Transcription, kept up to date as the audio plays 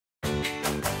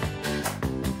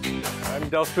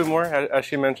Dell Spoonmore, as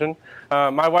she mentioned.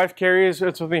 My wife Carrie is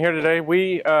with me here today.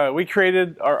 We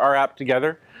created our app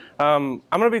together. I'm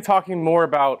going to be talking more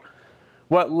about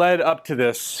what led up to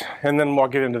this, and then we'll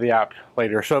get into the app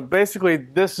later. So basically,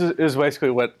 this is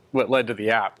basically what led to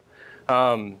the app.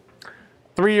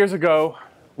 3 years ago,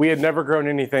 we had never grown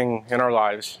anything in our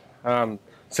lives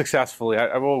successfully.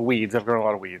 Well, weeds. I've grown a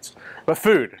lot of weeds, but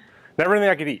food, never anything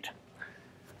I could eat.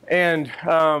 And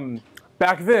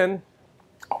back then,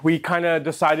 we kind of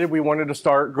decided we wanted to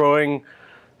start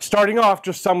starting off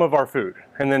just some of our food,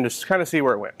 and then just kind of see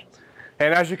where it went.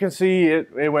 And as you can see,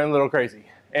 it went a little crazy.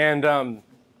 And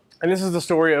this is the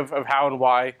story of how and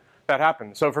why that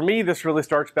happened. So for me, this really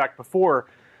starts back before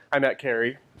I met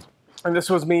Carrie. And this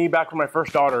was me back when my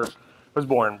first daughter was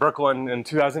born, Brooklyn, in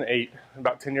 2008,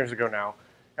 about 10 years ago now.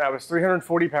 And I was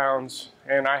 340 pounds,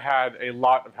 and I had a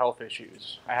lot of health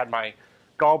issues. I had my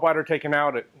gallbladder taken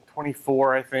out at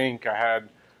 24, I think. I had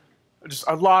just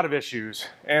a lot of issues.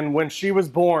 And when she was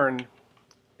born,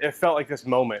 it felt like this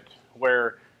moment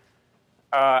where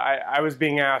I was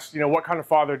being asked, what kind of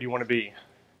father do you want to be?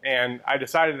 And I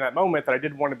decided in that moment that I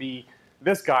didn't want to be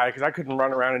this guy because I couldn't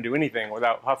run around and do anything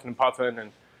without huffing and puffing.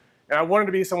 And I wanted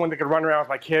to be someone that could run around with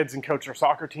my kids and coach their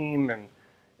soccer team and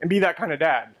be that kind of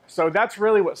dad. So that's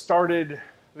really what started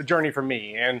the journey for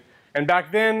me. And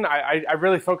back then, I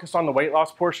really focused on the weight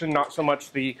loss portion, not so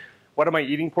much the what am I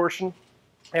eating portion.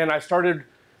 And I started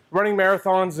running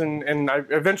marathons, and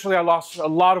eventually I lost a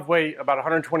lot of weight, about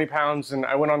 120 pounds, and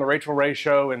I went on the Rachel Ray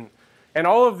show, and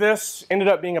all of this ended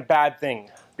up being a bad thing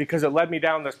because it led me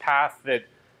down this path that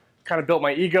kind of built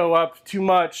my ego up too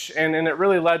much, and it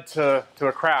really led to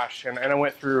a crash, and I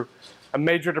went through a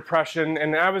major depression.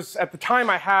 And at the time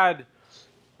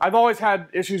I've always had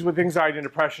issues with anxiety and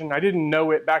depression. I didn't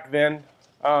know it back then.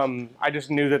 I just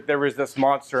knew that there was this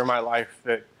monster in my life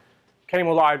that came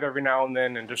alive every now and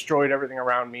then and destroyed everything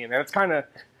around me. And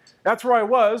that's where I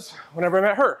was whenever I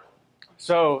met her.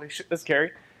 So this is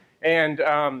Carrie. And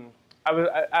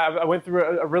I went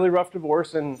through a really rough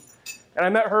divorce, and I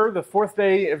met her the 4th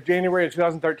day of January of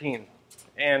 2013.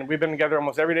 And we've been together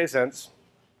almost every day since.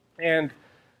 And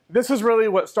this is really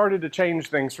what started to change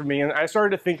things for me. And I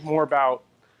started to think more about,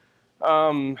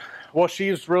 well,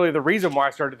 she's really the reason why I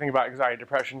started to think about anxiety and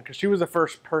depression, because she was the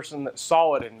first person that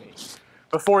saw it in me.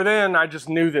 Before then, I just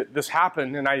knew that this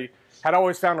happened, and I had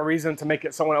always found a reason to make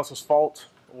it someone else's fault,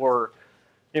 or,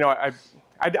 I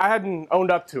hadn't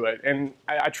owned up to it, and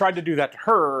I tried to do that to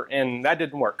her, and that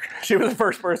didn't work. She was the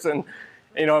first person,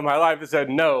 in my life that said,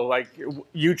 no, like,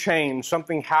 you changed,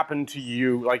 something happened to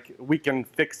you, like, we can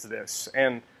fix this.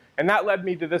 And that led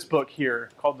me to this book here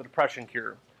called The Depression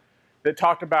Cure, that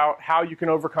talked about how you can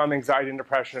overcome anxiety and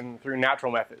depression through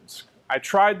natural methods. I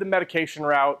tried the medication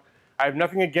route. I have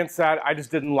nothing against that. I just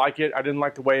didn't like it. I didn't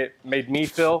like the way it made me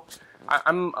feel.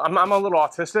 I'm a little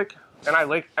autistic, and I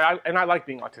like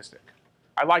being autistic.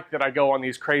 I like that I go on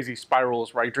these crazy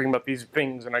spirals where I dream up these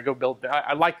things and I go build.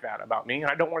 I like that about me, and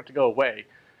I don't want it to go away.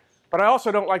 But I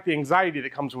also don't like the anxiety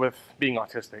that comes with being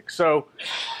autistic. So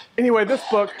anyway, this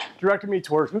book directed me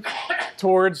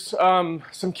towards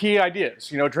some key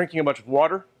ideas. Drinking a bunch of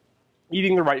water,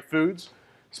 eating the right foods,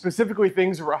 specifically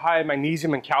things that were high in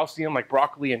magnesium and calcium, like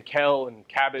broccoli and kale and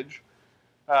cabbage.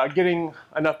 Getting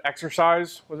enough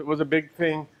exercise was a big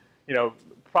thing.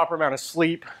 Proper amount of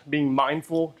sleep, being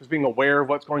mindful, just being aware of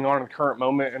what's going on in the current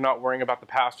moment and not worrying about the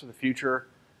past or the future.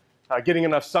 Getting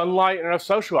enough sunlight and enough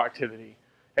social activity.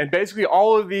 And basically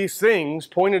all of these things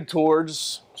pointed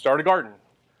towards start a garden,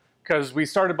 because we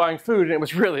started buying food and it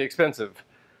was really expensive.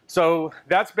 So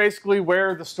that's basically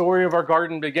where the story of our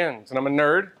garden begins. And I'm a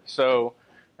nerd, so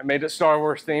I made it Star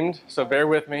Wars themed, so bear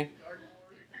with me.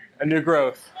 A New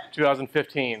Growth,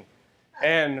 2015.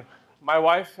 And my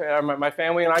wife, my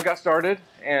family and I got started,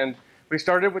 and we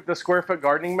started with the square foot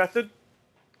gardening method.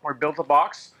 We built a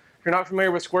box. If you're not familiar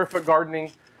with square foot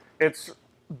gardening, it's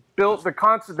built, the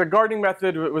gardening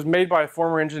method was made by a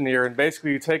former engineer, and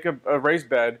basically you take a raised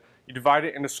bed, you divide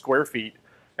it into square feet,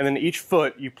 and then each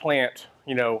foot you plant,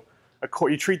 you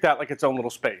treat that like its own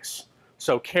little space.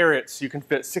 So carrots, you can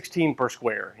fit 16 per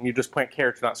square, and you just plant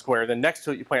carrots, not square. Then next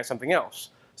to it, you plant something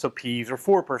else. So peas are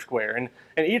 4 per square, and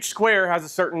each square has a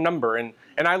certain number. And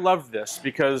I loved this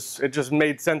because it just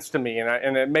made sense to me,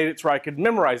 and it made it so I could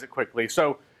memorize it quickly.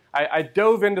 So I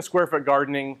dove into square foot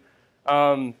gardening.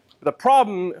 The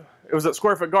problem was that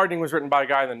square foot gardening was written by a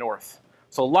guy in the north.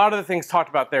 So a lot of the things talked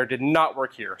about there did not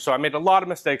work here. So I made a lot of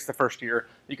mistakes the first year.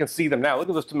 You can see them now. Look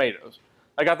at those tomatoes.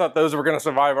 Like, I thought those were going to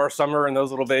survive our summer in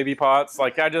those little baby pots.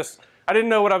 Like, I didn't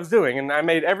know what I was doing, and I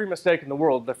made every mistake in the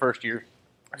world the first year.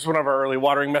 It's one of our early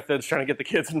watering methods, trying to get the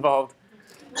kids involved.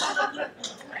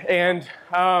 And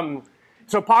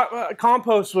So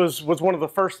compost was one of the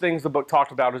first things the book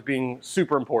talked about as being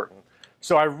super important.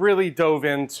 So I really dove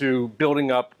into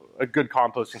building up a good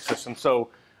composting system. So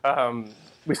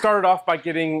we started off by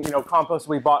getting compost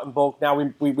we bought in bulk. Now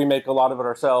we make a lot of it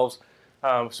ourselves.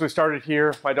 So we started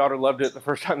here. My daughter loved it the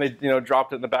first time they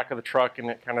dropped it in the back of the truck, and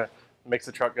it kind of makes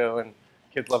the truck go, and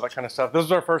kids love that kind of stuff. This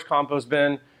is our first compost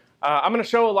bin. I'm going to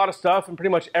show a lot of stuff, and pretty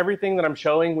much everything that I'm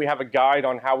showing, we have a guide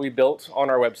on how we built on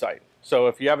our website. So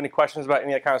if you have any questions about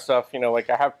any of that kind of stuff, like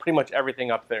I have pretty much everything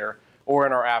up there or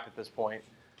in our app at this point.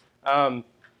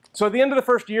 So at the end of the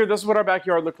first year, this is what our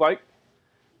backyard looked like.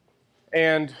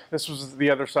 And this was the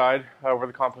other side where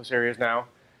the compost area is now.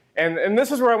 And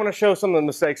this is where I want to show some of the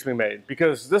mistakes we made,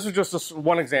 because this is just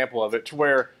one example of it, to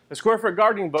where the Square Foot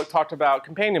Gardening book talked about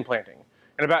companion planting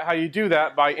and about how you do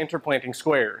that by interplanting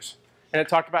squares. And it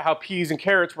talked about how peas and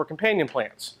carrots were companion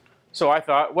plants. So I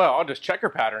thought, well, I'll just checker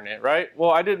pattern it, right? Well,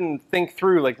 I didn't think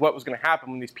through like what was going to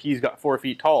happen when these peas got 4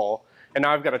 feet tall, and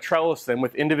now I've got to trellis them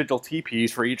with individual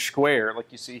TPs for each square,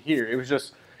 like you see here. It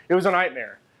was a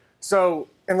nightmare. So,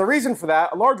 and the reason for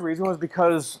that, a large reason, was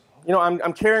because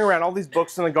I'm carrying around all these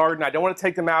books in the garden. I don't want to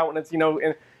take them out, and it's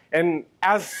and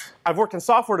as I've worked in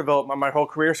software development my whole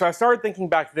career, so I started thinking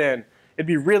back then it'd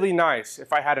be really nice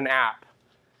if I had an app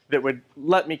that would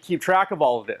let me keep track of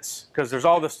all of this, because there's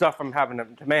all this stuff I'm having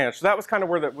to manage. So that was kind of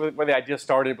where the idea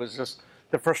started, was just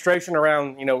the frustration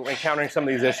around encountering some of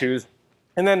these issues.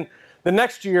 And then the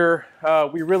next year,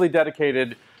 we really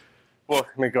dedicated, well,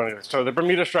 let me go into this. So the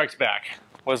Bermuda Strikes Back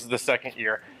was the second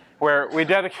year, where we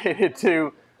dedicated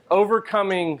to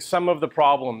overcoming some of the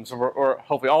problems, or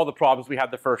hopefully all the problems we had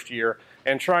the first year,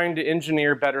 and trying to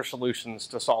engineer better solutions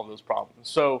to solve those problems.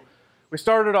 So we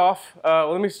started off,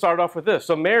 let me start off with this.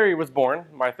 So Mary was born,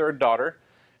 my third daughter,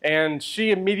 and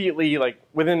she immediately, like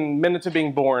within minutes of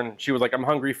being born, she was like, I'm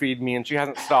hungry, feed me, and she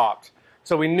hasn't stopped.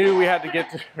 So we knew we had to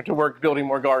get to work building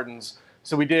more gardens.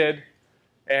 So we did,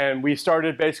 and we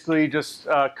started basically just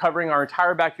covering our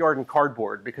entire backyard in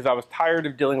cardboard, because I was tired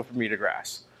of dealing with Bermuda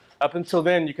grass. Up until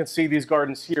then, you can see these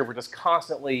gardens here were just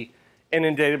constantly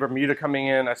inundated, Bermuda coming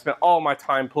in. I spent all my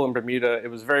time pulling Bermuda.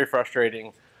 It was very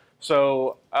frustrating.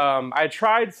 So I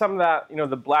tried some of that,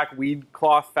 the black weed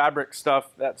cloth fabric stuff.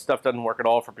 That stuff doesn't work at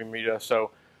all for Bermuda, so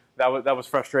that was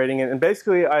frustrating. And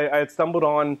basically, I had stumbled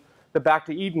on the Back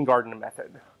to Eden garden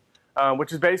method,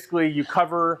 which is basically you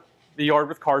cover the yard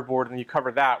with cardboard, and you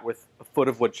cover that with a foot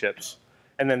of wood chips.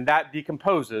 And then that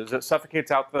decomposes. It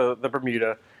suffocates out the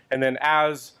Bermuda. And then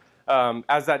as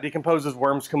that decomposes,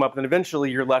 worms come up, and eventually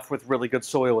you're left with really good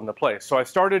soil in the place. So I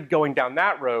started going down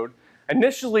that road,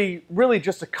 initially really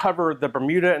just to cover the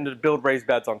Bermuda and to build raised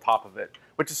beds on top of it,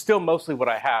 which is still mostly what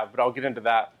I have, but I'll get into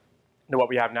that, what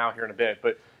we have now here in a bit.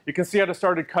 But you can see I just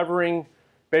started covering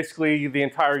basically the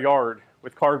entire yard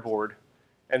with cardboard,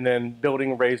 and then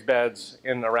building raised beds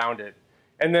in around it.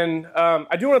 And then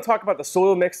I do want to talk about the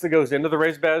soil mix that goes into the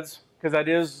raised beds, because that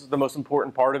is the most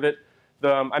important part of it.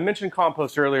 I mentioned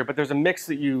compost earlier, but there's a mix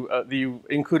that you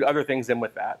include other things in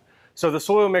with that. So the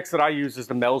soil mix that I use is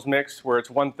the Mel's mix, where it's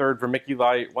 1/3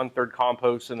 vermiculite, 1/3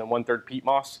 compost, and then 1/3 peat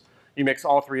moss. You mix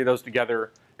all three of those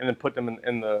together and then put them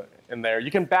in there. You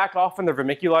can back off on the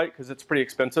vermiculite because it's pretty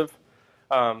expensive.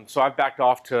 So I've backed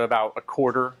off to about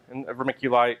 1/4 in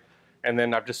vermiculite, and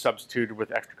then I've just substituted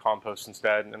with extra compost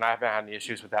instead, and I haven't had any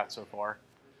issues with that so far.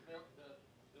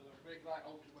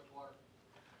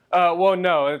 Well,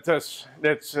 no, that's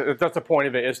the point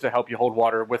of it, is to help you hold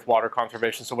water with water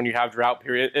conservation. So when you have drought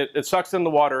period, it sucks in the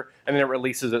water and then it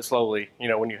releases it slowly.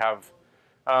 When you have,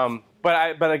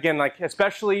 but again, like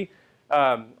especially,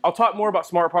 I'll talk more about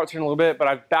smart pots here in a little bit. But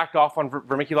I've backed off on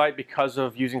vermiculite because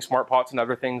of using smart pots and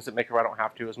other things that make it where I don't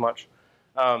have to as much.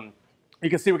 You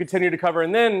can see we continue to cover,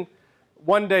 and then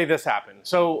one day this happened.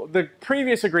 So the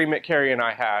previous agreement Carrie and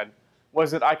I had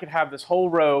was that I could have this whole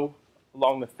row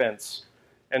along the fence.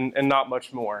 And not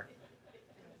much more.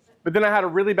 But then I had a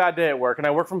really bad day at work, and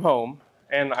I work from home,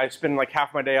 and I spend like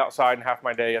half my day outside and half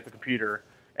my day at the computer,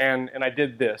 and I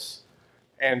did this.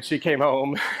 And she came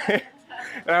home, and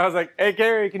I was like, hey,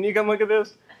 Carrie, can you come look at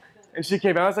this? And she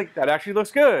came out, I was like, that actually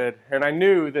looks good. And I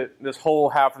knew that this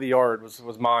whole half of the yard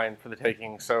was mine for the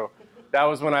taking, so that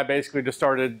was when I basically just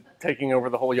started taking over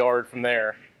the whole yard from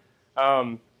there.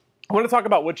 I want to talk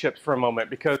about wood chips for a moment,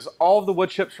 because all of the wood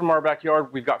chips from our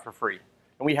backyard we've got for free.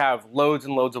 And we have loads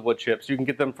and loads of wood chips. You can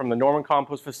get them from the Norman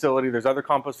Compost Facility. There's other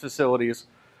compost facilities,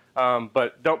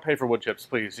 but don't pay for wood chips,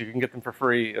 please. You can get them for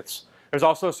free. There's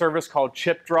also a service called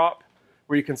Chip Drop,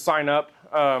 where you can sign up,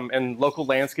 and local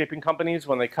landscaping companies,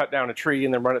 when they cut down a tree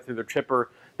and then run it through their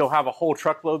chipper, they'll have a whole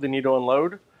truckload they need to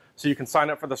unload. So you can sign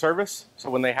up for the service.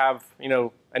 So when they have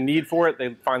a need for it,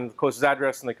 they find the closest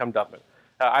address and they come dump it.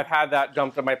 I've had that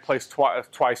dumped at my place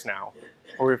twice now,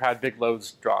 where we've had big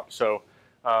loads drop. So,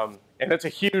 and it's a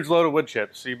huge load of wood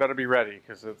chips, so you better be ready,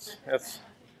 because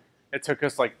it took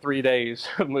us like 3 days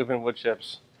of moving wood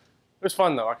chips. It was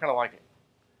fun though, I kind of like it.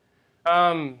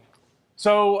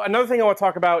 So another thing I want to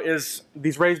talk about is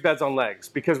these raised beds on legs,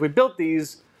 because we built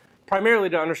these primarily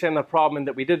to understand the problem and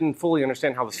that we didn't fully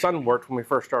understand how the sun worked when we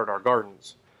first started our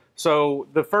gardens. So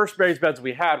the first raised beds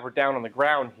we had were down on the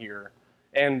ground here,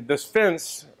 and this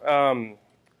fence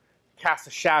casts a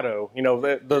shadow. You know,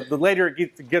 the later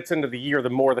it gets into the year, the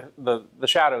more the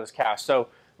shadow is cast. So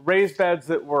raised beds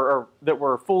that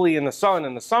were fully in the sun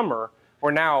in the summer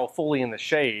were now fully in the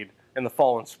shade in the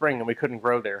fall and spring, and we couldn't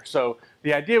grow there. So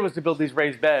the idea was to build these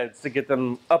raised beds to get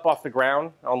them up off the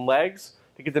ground on legs,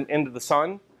 to get them into the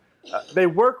sun. They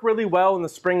work really well in the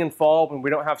spring and fall when we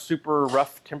don't have super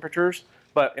rough temperatures,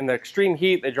 but in the extreme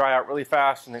heat, they dry out really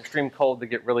fast, and the extreme cold, they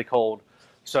get really cold.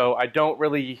 So I don't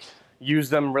really use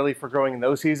them really for growing in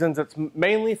those seasons. It's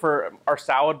mainly for our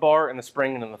salad bar in the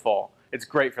spring and in the fall. It's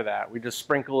great for that. We just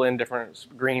sprinkle in different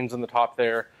greens on the top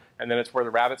there, and then it's where the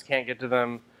rabbits can't get to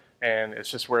them, and it's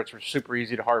just where it's super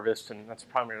easy to harvest, and that's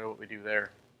primarily what we do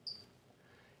there.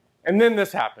 And then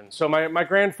this happened. So my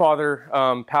grandfather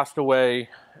passed away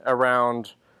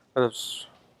around, I don't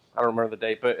remember the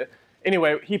date, but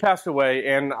anyway, he passed away,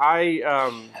 and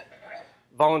I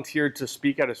volunteered to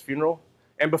speak at his funeral.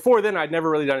 And before then, I'd never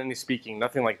really done any speaking,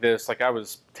 nothing like this. Like, I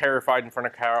was terrified in front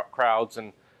of crowds.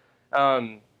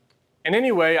 And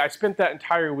anyway, I spent that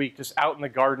entire week just out in the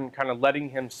garden, kind of letting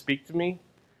him speak to me.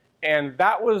 And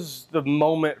that was the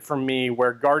moment for me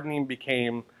where gardening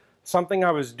became something I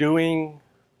was doing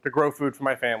to grow food for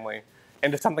my family,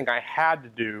 and to something I had to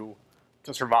do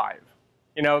to survive.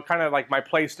 You know, kind of like my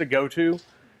place to go to.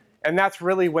 And that's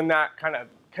really when that kind of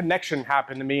connection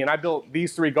happened to me, and I built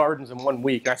these 3 gardens in 1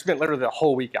 week. I spent literally the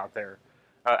whole week out there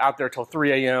till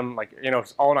 3 a.m., like, you know,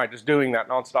 all night, just doing that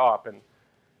nonstop.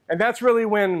 And that's really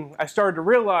when I started to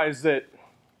realize that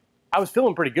I was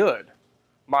feeling pretty good.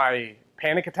 My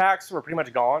panic attacks were pretty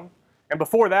much gone. And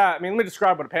before that, I mean, let me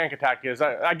describe what a panic attack is.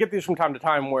 I get these from time to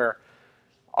time where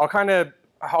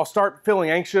I'll start feeling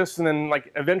anxious, and then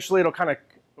like eventually it'll kind of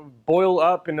boil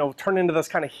up, and it'll turn into this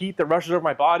kind of heat that rushes over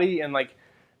my body, and like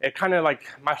it kind of like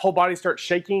my whole body starts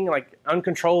shaking like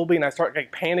uncontrollably, and I start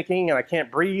like panicking, and I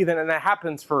can't breathe, and that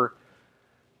happens for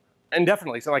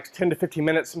indefinitely, so like 10 to 15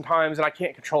 minutes sometimes, and I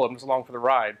can't control it. I'm just along for the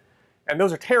ride. And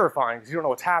those are terrifying because you don't know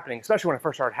what's happening, especially when I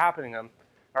first started having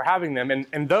them,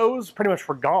 and those pretty much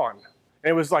were gone. And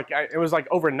it was like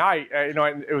overnight, you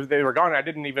know, they were gone, and I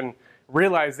didn't even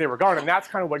realize they were gone. And that's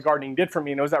kind of what gardening did for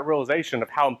me, and it was that realization of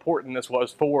how important this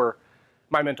was for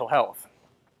my mental health.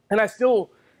 And I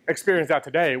still experience that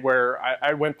today, where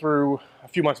I went through a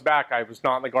few months back, I was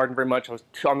not in the garden very much, I was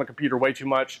on the computer way too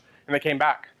much, and they came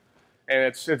back. And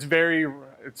it's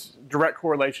direct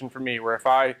correlation for me, where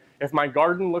if my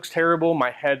garden looks terrible,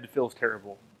 my head feels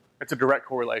terrible. It's a direct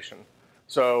correlation.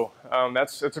 So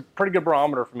it's a pretty good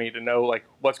barometer for me to know like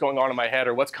what's going on in my head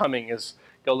or what's coming. Is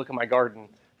go look at my garden,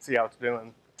 see how it's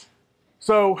doing.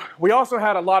 So we also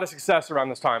had a lot of success around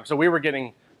this time. So we were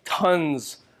getting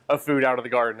tons of food out of the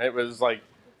garden. It was like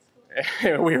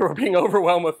we were being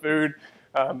overwhelmed with food.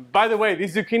 By the way,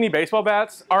 these zucchini baseball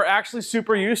bats are actually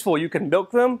super useful. You can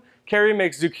milk them. Carrie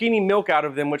makes zucchini milk out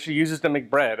of them, which she uses to make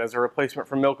bread as a replacement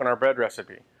for milk in our bread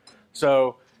recipe.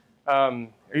 So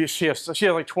she has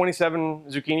like 27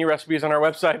 zucchini recipes on our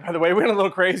website. By the way, we went a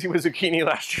little crazy with zucchini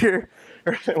last year,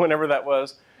 or whenever that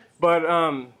was. But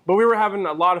we were having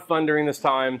a lot of fun during this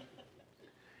time,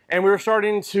 and we were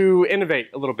starting to innovate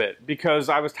a little bit because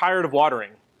I was tired of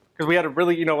watering. Because we had a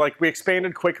really, you know, like we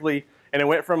expanded quickly, and it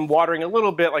went from watering a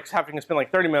little bit, like having to spend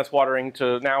like 30 minutes watering,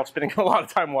 to now spending a lot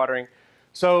of time watering.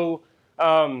 So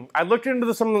I looked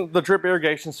into some of the drip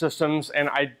irrigation systems, and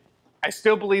I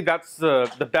still believe that's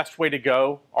the best way to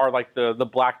go, are like the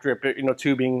black drip, you know,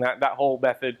 tubing, that whole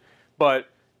method. But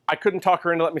I couldn't talk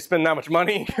her into letting me spend that much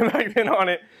money back then on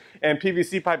it. And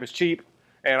PVC pipe is cheap,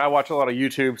 and I watch a lot of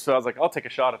YouTube, so I was like, I'll take a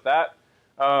shot at that.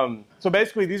 So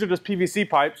basically, these are just PVC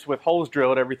pipes with holes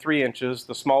drilled every 3 inches,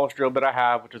 the smallest drill bit I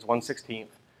have, which is 1/16.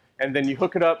 And then you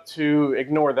hook it up to,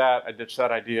 ignore that, I ditched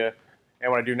that idea. And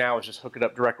what I do now is just hook it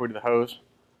up directly to the hose.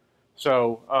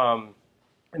 So,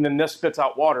 and then this spits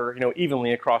out water, you know,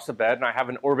 evenly across the bed, and I have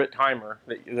an Orbit timer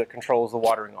that controls the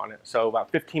watering on it. So about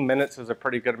 15 minutes is a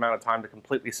pretty good amount of time to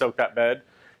completely soak that bed.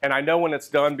 And I know when it's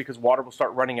done because water will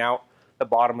start running out the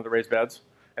bottom of the raised beds,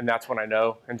 and that's when I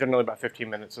know. And generally about 15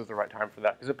 minutes is the right time for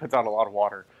that because it puts out a lot of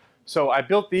water. So I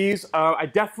built these. I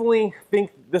definitely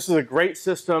think this is a great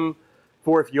system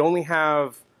for if you only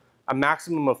have a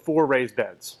maximum of 4 raised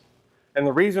beds. And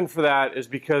the reason for that is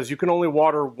because you can only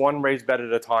water one raised bed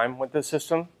at a time with this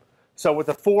system. So with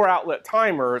a 4-outlet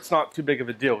timer, it's not too big of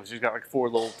a deal because you've got like 4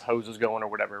 little hoses going or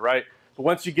whatever, right? But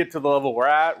once you get to the level we're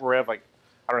at, we have like,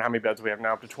 I don't know how many beds we have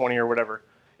now, up to 20 or whatever,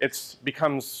 it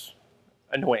becomes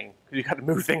annoying because you got to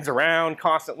move things around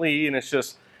constantly, and it's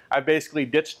just, I basically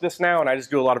ditched this now and I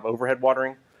just do a lot of overhead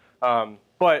watering.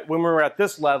 But when we were at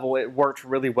this level, it worked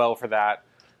really well for that.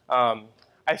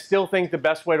 I still think the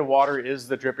best way to water is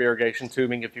the drip irrigation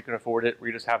tubing if you can afford it, where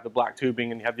you just have the black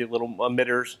tubing and you have the little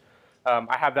emitters.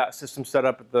 I have that system set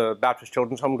up at the Baptist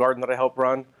Children's Home Garden that I helped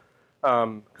run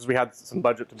because we had some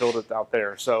budget to build it out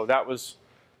there. So that was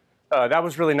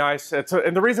really nice.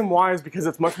 And the reason why is because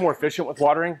it's much more efficient with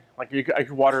watering. Like I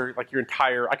could water like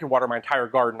I could water my entire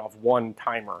garden off one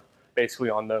timer basically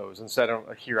on those. Instead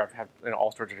of here I've had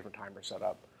all sorts of different timers set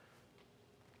up.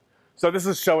 So this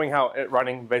is showing how it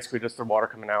running, basically just the water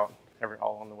coming out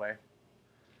all on the way.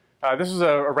 This is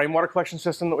a rainwater collection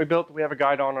system that we built that we have a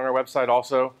guide on our website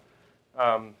also.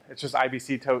 It's just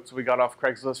IBC totes we got off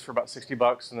Craigslist for about 60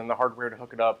 bucks, and then the hardware to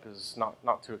hook it up is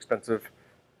not too expensive.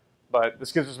 But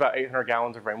this gives us about 800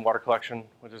 gallons of rainwater collection,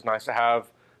 which is nice to have.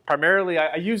 Primarily,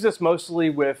 I use this mostly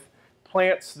with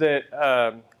plants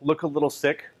that look a little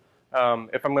sick.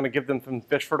 If I'm going to give them some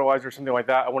fish fertilizer or something like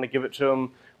that, I want to give it to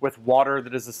them with water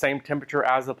that is the same temperature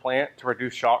as the plant to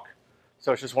reduce shock.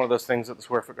 So it's just one of those things that the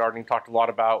Square Foot Gardening talked a lot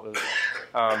about was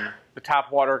the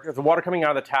tap water. The water coming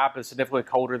out of the tap is significantly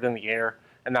colder than the air,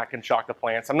 and that can shock the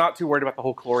plants. I'm not too worried about the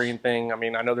whole chlorine thing. I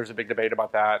mean, I know there's a big debate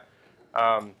about that.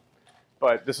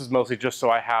 But this is mostly just so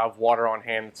I have water on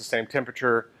hand that's the same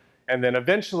temperature. And then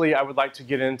eventually I would like to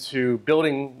get into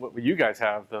building what you guys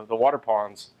have, the water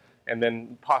ponds, and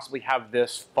then possibly have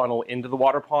this funnel into the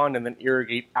water pond and then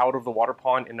irrigate out of the water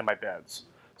pond into my beds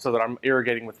so that I'm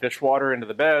irrigating with fish water into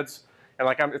the beds. And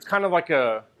it's kind of like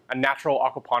a natural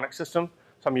aquaponic system.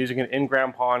 So I'm using an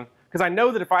in-ground pond because I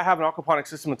know that if I have an aquaponic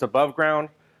system that's above ground,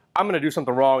 I'm going to do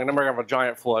something wrong and I'm going to have a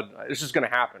giant flood. It's just going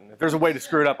to happen. If there's a way to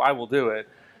screw it up, I will do it.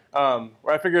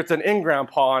 Where I figure it's an in-ground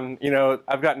pond, you know,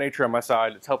 I've got nature on my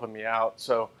side. It's helping me out.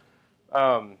 So,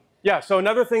 yeah, so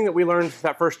another thing that we learned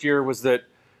that first year was that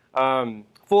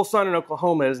full sun in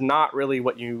Oklahoma is not really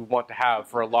what you want to have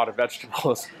for a lot of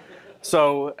vegetables.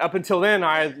 So up until then,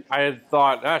 I had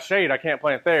thought, shade, I can't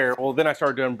plant there. Well, then I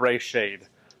started doing braced shade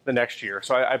the next year.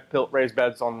 So I built raised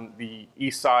beds on the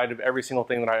east side of every single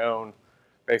thing that I own,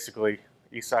 basically.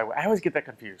 East side. I always get that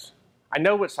confused. I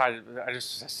know which side, I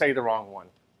just say the wrong one.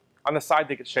 On the side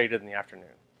that gets shaded in the afternoon.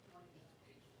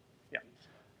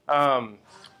 Yeah.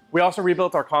 We also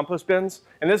rebuilt our compost bins.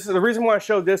 And this is the reason why I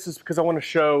showed this is because I want to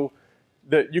show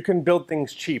that you can build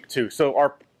things cheap too. So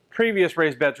our previous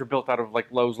raised beds were built out of like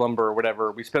Lowe's lumber or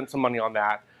whatever. We spent some money on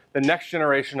that. The next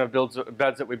generation of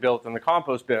beds that we built in the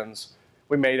compost bins,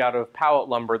 we made out of pallet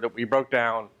lumber that we broke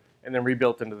down and then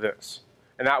rebuilt into this.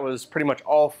 And that was pretty much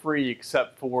all free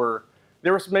except for,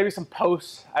 there was maybe some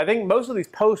posts. I think most of these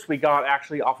posts we got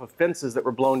actually off of fences that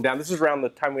were blown down. This is around the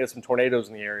time we had some tornadoes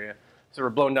in the area. So we're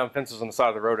blowing down fences on the side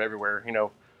of the road everywhere, you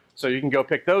know. So you can go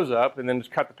pick those up and then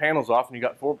just cut the panels off and you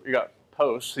got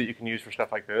posts that you can use for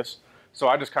stuff like this. So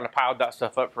I just kind of piled that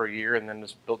stuff up for a year and then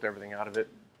just built everything out of it.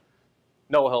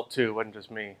 Noah helped too, it wasn't just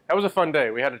me. That was a fun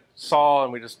day. We had a saw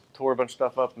and we just tore a bunch of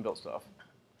stuff up and built stuff.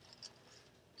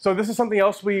 So this is something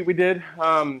else we did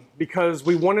because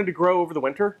we wanted to grow over the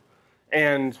winter.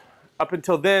 And up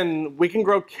until then, we can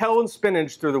grow kale and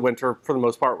spinach through the winter for the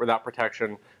most part without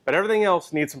protection. But everything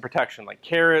else needs some protection, like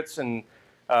carrots and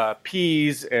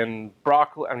peas and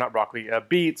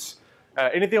beets,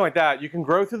 anything like that. You can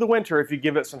grow through the winter if you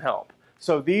give it some help.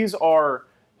 So these are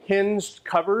hinged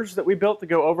covers that we built to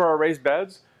go over our raised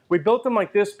beds. We built them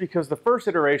like this because the first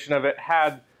iteration of it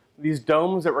had these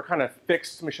domes that were kind of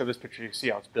fixed. Let me show this picture, you can see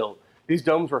how it's built. These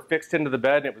domes were fixed into the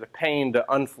bed and it was a pain to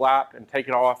unflap and take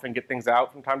it off and get things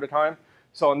out from time to time.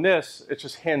 So on this, it's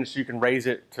just hinged so you can raise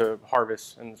it to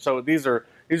harvest. And so these are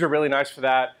really nice for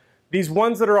that. These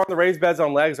ones that are on the raised beds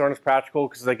on legs aren't as practical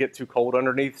because they get too cold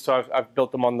underneath. So I've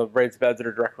built them on the raised beds that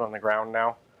are directly on the ground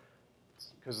now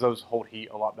because those hold heat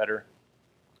a lot better.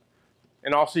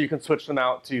 And also you can switch them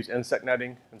out to use insect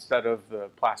netting instead of the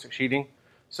plastic sheeting.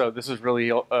 So this is really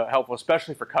helpful,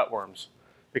 especially for cutworms,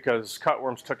 because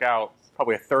cutworms took out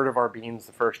probably a third of our beans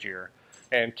the first year.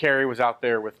 And Carrie was out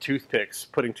there with toothpicks,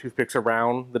 putting toothpicks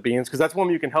around the beans, because that's one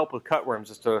way you can help with cutworms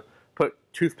is to put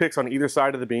toothpicks on either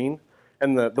side of the bean,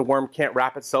 and the worm can't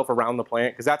wrap itself around the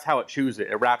plant, because that's how it chews it.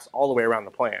 It wraps all the way around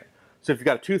the plant. So if you've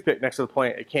got a toothpick next to the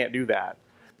plant, it can't do that.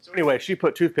 So anyway, she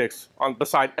put toothpicks on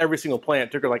beside every single plant.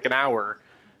 It took her like an hour,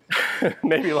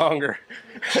 maybe longer.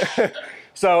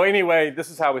 So anyway, this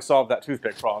is how we solved that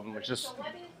toothpick problem, which just...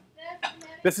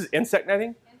 This is insect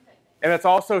netting. And it's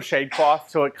also shade cloth,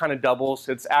 so it kind of doubles.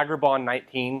 It's Agribon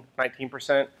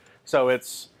 19%. So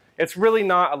it's really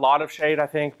not a lot of shade, I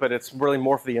think, but it's really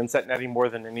more for the insect netting more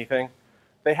than anything.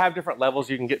 They have different levels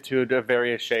you can get to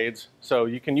various shades, so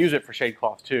you can use it for shade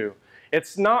cloth too.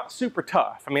 It's not super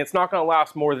tough. I mean, it's not going to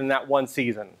last more than that one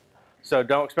season. So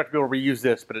don't expect to be able to reuse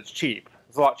this, but it's cheap.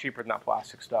 It's a lot cheaper than that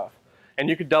plastic stuff. And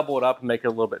you could double it up and make it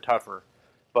a little bit tougher.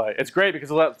 But it's great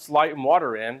because it lets light and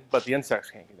water in, but the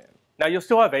insects can't get in. Now, you'll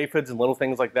still have aphids and little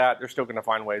things like that. They're still going to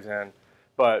find ways in.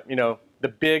 But, you know, the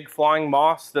big flying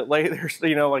moths that lay there,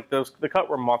 you know, like the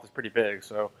cutworm moth is pretty big.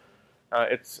 So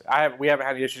we haven't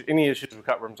had any issues with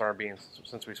cutworms on our beans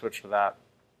since we switched to that.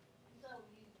 So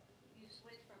you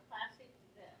switch from plastic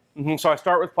to this? So I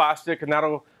start with plastic, and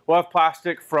we'll have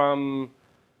plastic from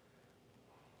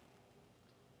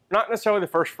not necessarily the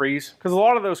first freeze, because a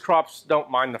lot of those crops don't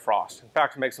mind the frost. In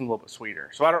fact, it makes them a little bit sweeter.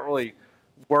 So I don't really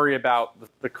worry about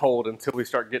the cold until we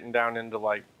start getting down into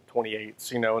like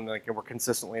 28s, you know, and like we're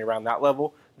consistently around that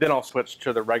level. Then I'll switch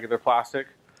to the regular plastic.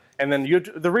 And then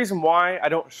the reason why I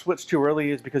don't switch too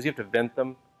early is because you have to vent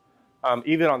them,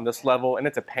 even on this level, and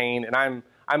it's a pain. And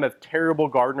I'm a terrible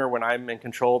gardener when I'm in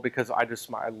control because I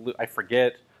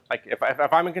forget. Like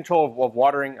if I'm in control of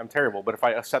watering, I'm terrible. But if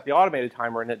I set the automated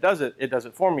timer and it does it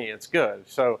for me. It's good.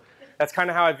 So that's kind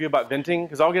of how I view about venting,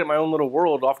 because I'll get in my own little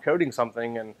world off coding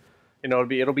something, and you know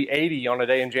it'll be 80 on a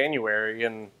day in January,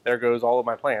 and there goes all of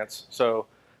my plants. So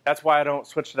that's why I don't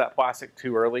switch to that plastic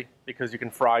too early, because you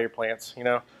can fry your plants, you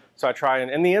know. So I try,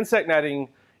 and the insect netting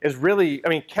is really, I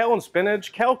mean, kale and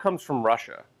spinach. Kale comes from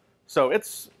Russia, so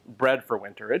it's bred for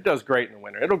winter. It does great in the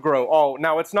winter. It'll grow.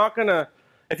 Now it's not gonna.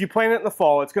 If you plant it in the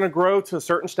fall, it's going to grow to a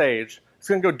certain stage. It's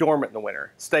going to go dormant in the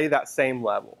winter, stay that same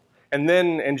level. And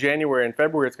then in January and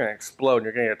February, it's going to explode, and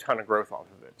you're going to get a ton of growth off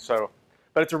of it. So,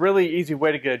 but it's a really easy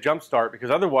way to get a jump start, because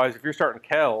otherwise, if you're starting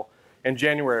kale in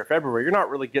January or February, you're not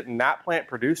really getting that plant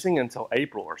producing until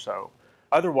April or so.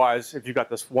 Otherwise, if you've got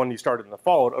this one you started in the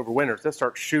fall, it overwinters, that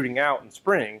starts shooting out in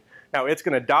spring. Now, it's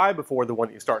going to die before the one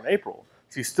that you start in April.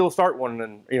 So you still start one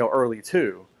in, you know, early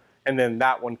too. And then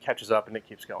that one catches up and it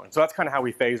keeps going. So that's kind of how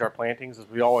we phase our plantings, is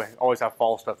we always have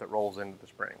fall stuff that rolls into the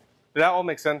spring. Did that all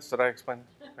make sense? Did I explain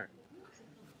this?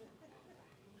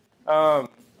 Right.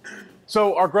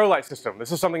 So our grow light system.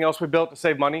 This is something else we built to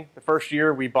save money. The first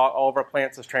year we bought all of our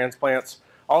plants as transplants.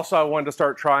 Also, I wanted to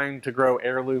start trying to grow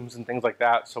heirlooms and things like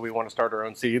that, so we want to start our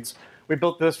own seeds. We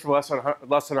built this for less than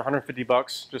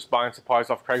 $150, just buying supplies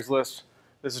off Craigslist.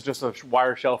 This is just a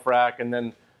wire shelf rack, and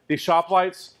then these shop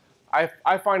lights.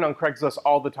 I find on Craigslist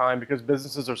all the time, because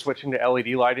businesses are switching to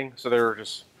LED lighting, so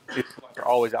these lights are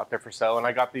always out there for sale. And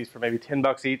I got these for maybe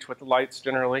 $10 each with the lights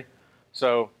generally.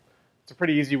 So it's a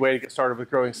pretty easy way to get started with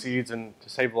growing seeds and to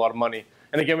save a lot of money.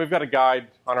 And again, we've got a guide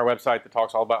on our website that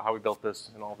talks all about how we built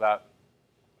this and all of that.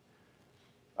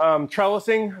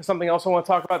 Trellising is something else I want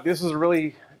to talk about. This is a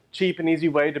really cheap and easy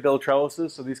way to build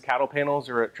trellises. So these cattle panels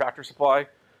are at Tractor Supply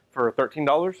for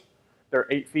 $13. They're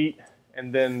 8 feet.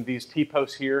 And then these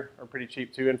T-posts here are pretty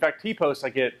cheap too. In fact, T-posts I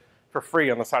get for free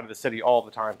on the side of the city all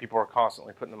the time. People are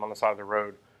constantly putting them on the side of the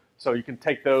road. So you can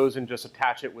take those and just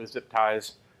attach it with zip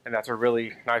ties, and that's a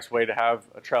really nice way to have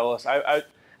a trellis. I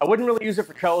wouldn't really use it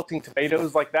for trellising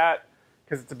tomatoes like that,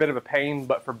 because it's a bit of a pain,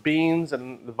 but for beans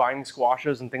and the vine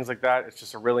squashes and things like that, it's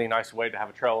just a really nice way to have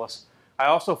a trellis. I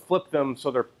also flip them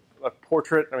so they're a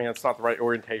portrait. I mean, it's not the right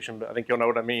orientation, but I think you'll know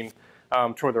what I mean,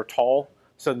 to where they're tall.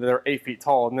 So they're 8 feet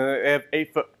tall, and then they have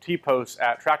 8-foot T-posts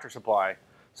at Tractor Supply.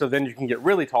 So then you can get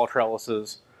really tall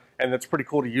trellises, and it's pretty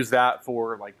cool to use that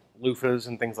for like loofahs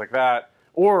and things like that.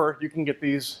 Or you can get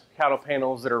these cattle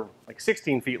panels that are like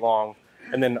 16 feet long,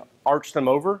 and then arch them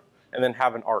over, and then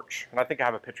have an arch. And I think I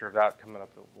have a picture of that coming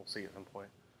up that we'll see at some point.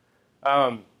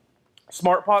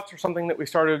 Smart pots are something that we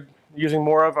started using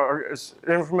more of. Is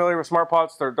anyone familiar with smart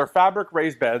pots? They're fabric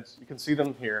raised beds. You can see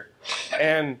them here,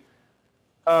 and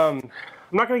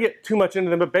I'm not going to get too much into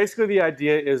them, but basically the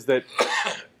idea is that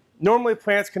normally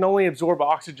plants can only absorb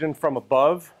oxygen from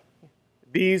above.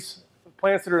 These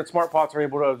plants that are in smart pots are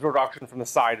able to absorb oxygen from the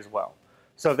side as well.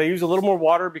 So they use a little more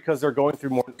water because they're going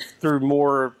through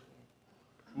more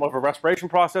of a respiration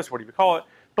process, whatever you call it.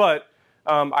 But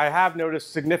I have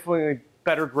noticed significantly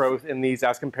better growth in these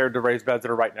as compared to raised beds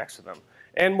that are right next to them.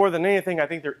 And more than anything, I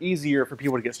think they're easier for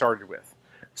people to get started with.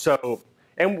 So.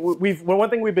 And one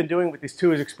thing we've been doing with these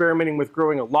two is experimenting with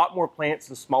growing a lot more plants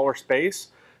in smaller space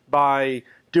by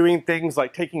doing things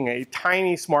like taking a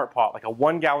tiny smart pot, like a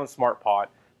 1-gallon smart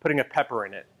pot, putting a pepper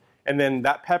in it. And then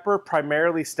that pepper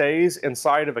primarily stays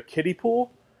inside of a kiddie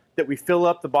pool that we fill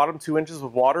up the bottom 2 inches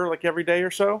with water like every day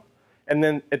or so. And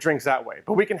then it drinks that way.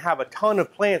 But we can have a ton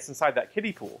of plants inside that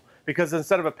kiddie pool. because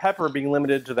instead of a pepper being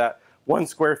limited to that 1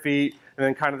 square feet and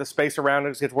then kind of the space around it,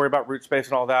 just get to worry about root space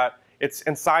and all that, it's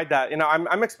inside that. You know,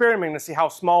 I'm experimenting to see how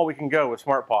small we can go with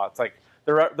Smart Pots. Like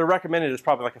the recommended is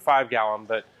probably like a 5-gallon,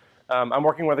 but I'm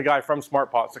working with a guy from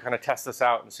Smart Pots to kind of test this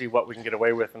out and see what we can get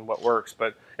away with and what works.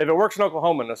 But if it works in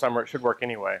Oklahoma in the summer, it should work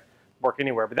anywhere.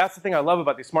 But that's the thing I love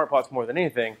about these Smart Pots more than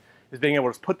anything, is being able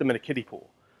to just put them in a kiddie pool.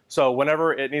 So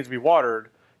whenever it needs to be watered,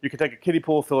 you can take a kiddie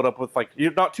pool, fill it up with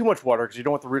not too much water because you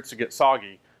don't want the roots to get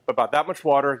soggy, but about that much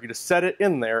water. You just set it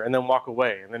in there and then walk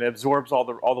away, and then it absorbs all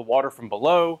the water from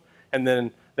below. And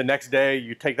then the next day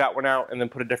you take that one out and then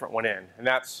put a different one in, and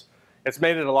it's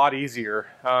made it a lot easier.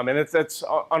 And it's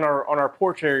on our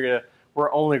porch area.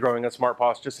 We're only growing in Smart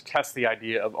Pots just to test the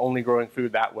idea of only growing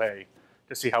food that way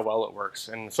to see how well it works.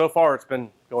 And so far it's been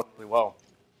going really well.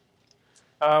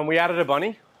 We added a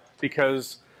bunny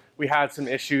because we had some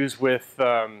issues with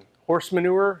horse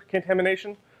manure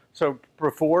contamination. So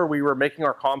before, we were making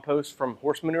our compost from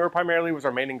horse manure primarily, was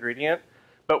our main ingredient.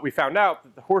 But we found out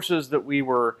that the horses that we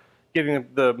were getting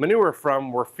the manure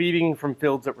from were feeding from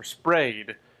fields that were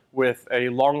sprayed with a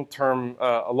long-term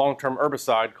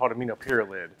herbicide called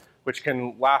aminopyrrolid, which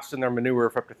can last in their manure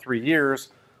for up to 3 years.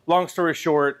 Long story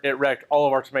short, it wrecked all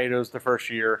of our tomatoes the first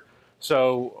year.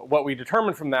 So what we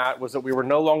determined from that was that we were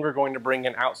no longer going to bring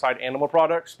in outside animal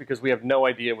products because we have no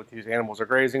idea what these animals are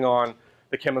grazing on.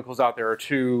 The chemicals out there are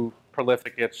too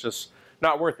prolific. It's just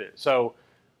not worth it. So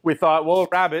we thought, well,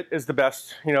 rabbit is the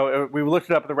best. You know, we looked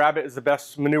it up. The rabbit is the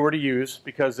best manure to use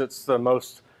because it's the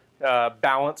most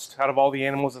balanced out of all the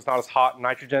animals. It's not as hot in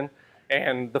nitrogen.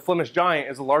 And the Flemish Giant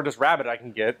is the largest rabbit I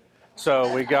can get.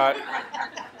 So we got,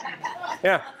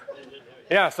 yeah.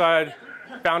 So I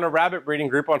found a rabbit breeding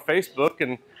group on Facebook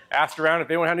and asked around if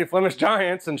anyone had any Flemish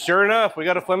Giants, and sure enough, we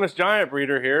got a Flemish Giant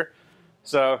breeder here.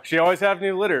 So she always has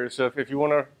new litters. So if you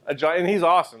want a giant, and he's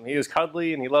awesome. He is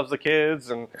cuddly and he loves the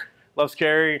kids and loves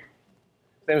Carrie.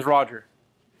 His name is Roger.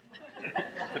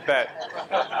 The pet.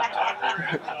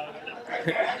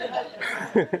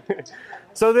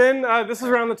 So then this is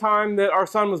around the time that our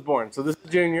son was born. So this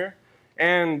is Junior.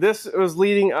 And this was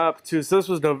leading up to, so this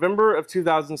was November of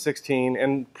 2016,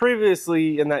 and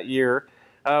previously in that year,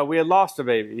 we had lost a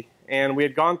baby, and we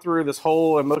had gone through this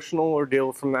whole emotional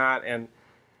ordeal from that, and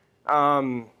I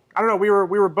don't know, we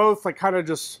were both like kind of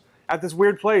just at this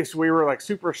weird place. We were like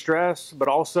super stressed, but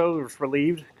also we were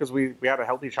relieved because we had a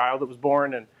healthy child that was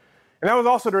born, and that was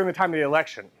also during the time of the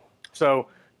election. So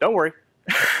don't worry,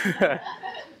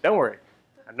 don't worry,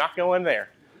 I'm not going there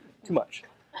too much.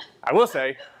 I will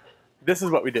say, this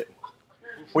is what we did.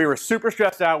 We were super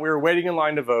stressed out. We were waiting in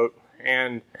line to vote.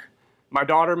 And my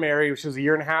daughter, Mary, she was 1.5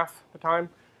 years at the time,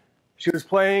 she was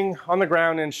playing on the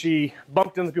ground and she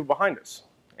bumped into the people behind us.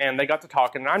 And they got to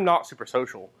talking. And I'm not super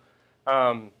social.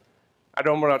 I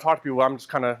don't want to talk to people. I'm just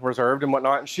kind of reserved and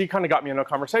whatnot. And she kind of got me into a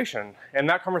conversation. And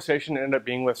that conversation ended up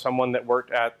being with someone that worked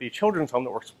at the children's home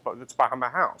that's behind my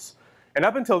house. And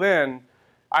up until then,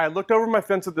 I looked over my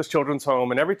fence at this children's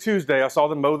home, and every Tuesday I saw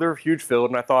them mow their huge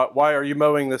field, and I thought, why are you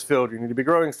mowing this field? You need to be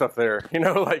growing stuff there. You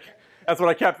know, like, that's what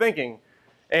I kept thinking.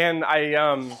 And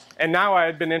and now I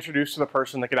had been introduced to the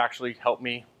person that could actually help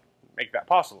me make that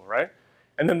possible, right?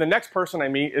 And then the next person I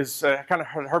meet is kind of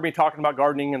heard me talking about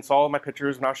gardening and saw my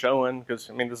pictures and I was showing, because,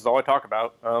 I mean, this is all I talk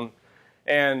about.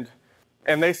 And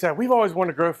they said, we've always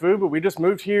wanted to grow food, but we just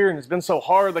moved here, and it's been so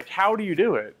hard. Like, how do you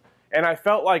do it? And I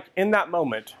felt like in that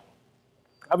moment,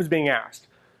 I was being asked,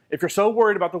 if you're so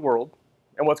worried about the world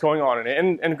and what's going on in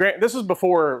it, and Grant, this is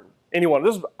before anyone, I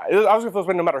was going to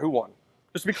win no matter who won,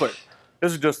 just to be clear.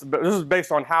 This is based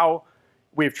on how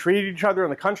we've treated each other in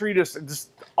the country, just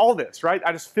all this, right?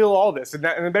 I just feel all this. And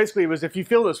then basically it was, if you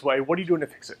feel this way, what are you doing to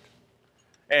fix it?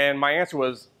 And my answer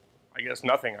was, I guess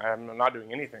nothing. I'm not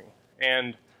doing anything.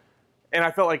 And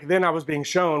I felt like then I was being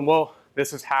shown, well,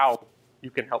 this is how you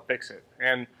can help fix it.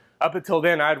 And up until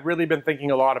then, I'd really been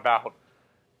thinking a lot about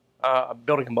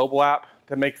building a mobile app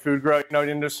to make food grow, you know,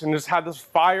 and just had this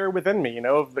fire within me, you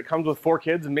know, that comes with 4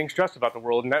 kids and being stressed about the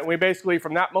world. And that we basically,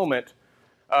 from that moment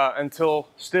until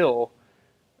still,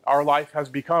 our life has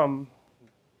become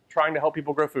trying to help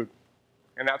people grow food.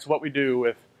 And that's what we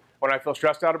do when I feel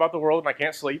stressed out about the world and I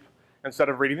can't sleep. Instead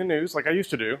of reading the news like I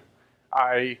used to do,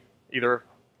 I either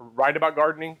write about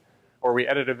gardening, or we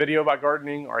edit a video about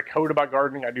gardening, or I code about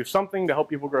gardening. I do something to help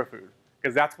people grow food,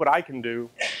 because that's what I can do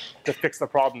to fix the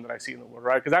problem that I see in the world,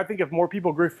 right? Because I think if more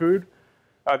people grew food,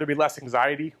 there'd be less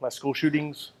anxiety, less school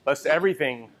shootings, less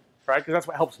everything, right? Because that's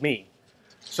what helps me.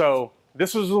 So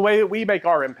this is the way that we make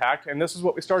our impact, and this is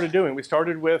what we started doing. We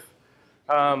started with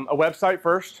a website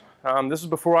first. This is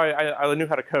before I knew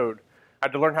how to code. I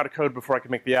had to learn how to code before I could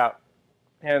make the app.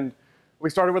 And we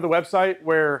started with a website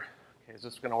where, okay, is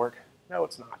this going to work? No,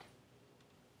 it's not.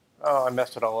 Oh, I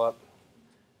messed it all up.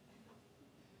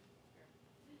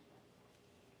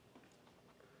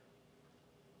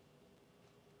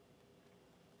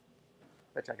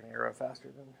 Bet you I can arrow faster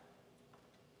than.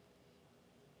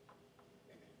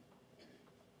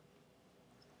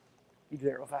 You did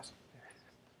it real fast.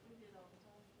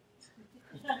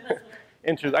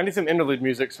 Interlude. I need some interlude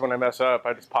music so when I mess up,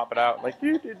 I just pop it out like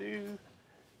do do do.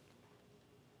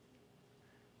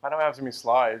 I don't have so many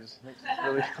slides. It makes it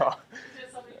really hard.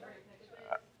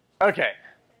 Okay.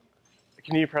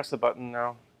 Can you press the button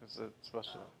now? Because it's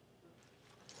supposed to.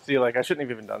 See, like I shouldn't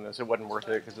have even done this. It wasn't worth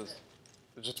it because it's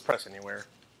just press anywhere.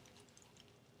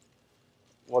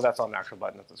 Well, that's on the actual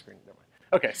button. That's the screen. Never mind.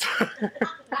 Okay. So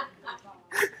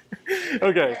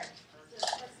okay.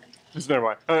 Just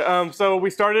never mind. So we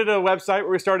started a website where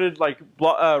we started like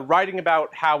writing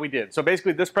about how we did. So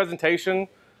basically, this presentation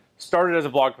started as a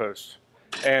blog post,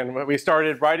 and we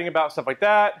started writing about stuff like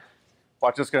that.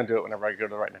 Watch, just gonna do it whenever I go to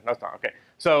the right now. No, it's not. Okay.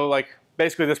 So like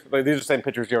basically, these are the same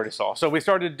pictures you already saw. So we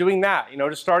started doing that.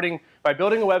 Just starting by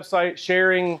building a website,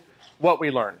 sharing what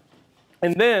we learned,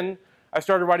 and then I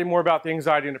started writing more about the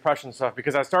anxiety and depression stuff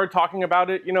because I started talking about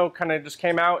it. Kind of just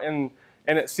came out and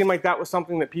it seemed like that was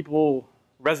something that people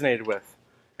resonated with,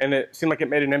 and it seemed like it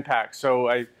made an impact. So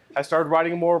I started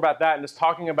writing more about that and just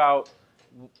talking about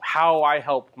how I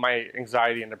help my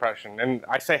anxiety and depression. And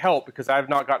I say help because I've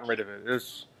not gotten rid of it.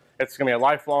 It's going to be a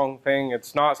lifelong thing.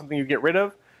 It's not something you get rid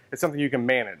of. It's something you can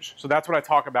manage. So that's what I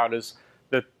talk about is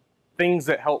the things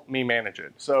that help me manage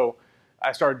it. So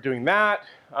I started doing that.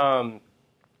 And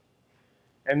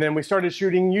then we started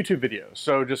shooting YouTube videos.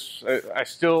 So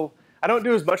I don't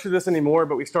do as much of this anymore,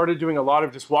 but we started doing a lot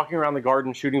of just walking around the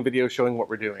garden, shooting videos, showing what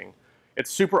we're doing. It's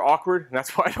super awkward, and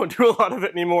that's why I don't do a lot of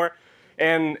it anymore.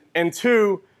 And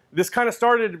two, this kind of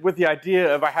started with the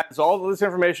idea of I had all this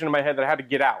information in my head that I had to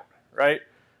get out, right?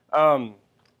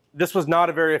 This was not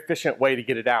a very efficient way to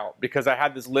get it out because I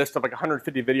had this list of like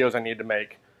 150 videos I needed to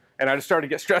make. And I just started to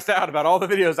get stressed out about all the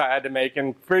videos I had to make,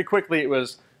 and very quickly it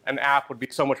was an app would be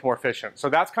so much more efficient. So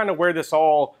that's kind of where this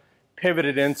all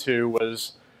pivoted into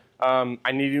was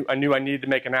I knew I needed to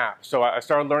make an app. So I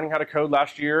started learning how to code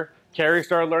last year. Carrie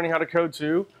started learning how to code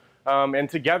too. And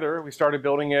together we started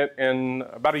building it in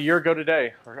about a year ago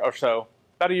today or so.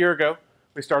 About a year ago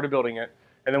we started building it.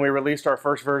 And then we released our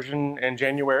first version in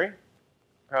January.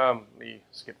 Let me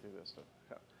skip through this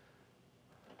stuff.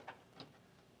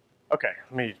 Okay,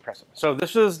 let me press it. So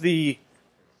this is the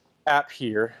app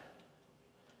here.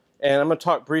 And I'm going to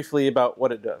talk briefly about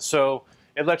what it does. So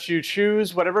it lets you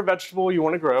choose whatever vegetable you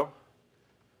want to grow.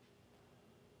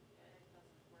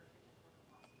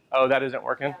 Oh, that isn't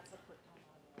working?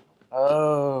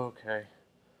 Oh, okay.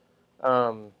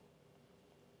 Do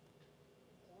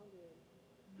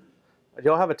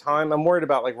y'all have a time? I'm worried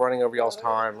about like running over y'all's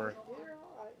time. Or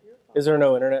is there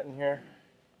no internet in here?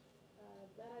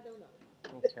 That I don't know.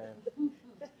 Okay.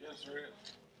 Yes, there is.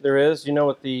 There is? You know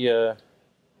what the... It's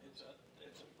a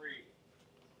free.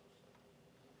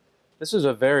 This is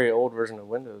a very old version of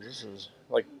Windows. This is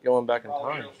like going back in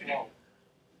time. It's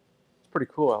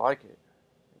pretty cool. I like it.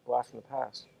 Blast from the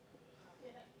past.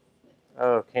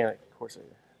 Oh, can it? Of course I do.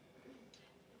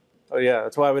 Oh yeah,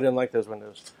 that's why we didn't like those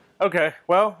windows. Okay,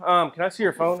 well, can I see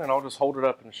your phone? And I'll just hold it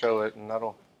up and show it, and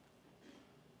that'll...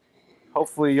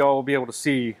 Hopefully y'all will be able to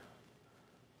see.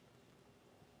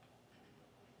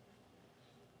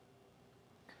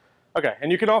 Okay,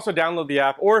 and you can also download the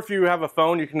app, or if you have a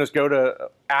phone, you can just go to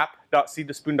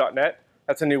app.seedtospoon.net.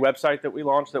 That's a new website that we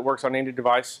launched that works on any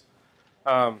device.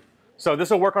 So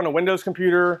this will work on a Windows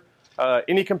computer,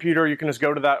 any computer. You can just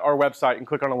go to our website and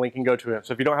click on a link and go to it.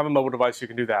 So if you don't have a mobile device, you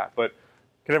can do that. But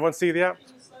can everyone see the app? Can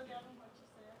you slow down on what you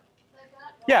said?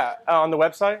 Yeah, on the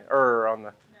website or on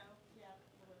the...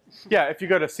 Yeah, if you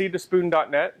go to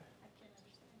seedtospoon.net.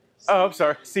 Oh, I'm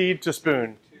sorry, seed to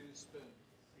spoon.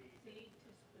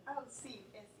 Oh, seed,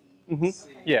 S-E. Mm-hmm.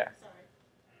 Yeah.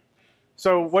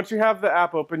 So once you have the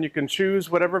app open, you can choose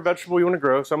whatever vegetable you want to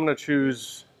grow. So I'm going to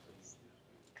choose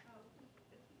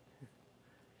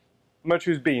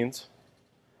beans.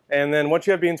 And then once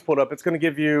you have beans pulled up, it's going to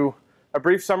give you a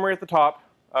brief summary at the top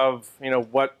of,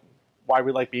 why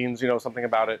we like beans, something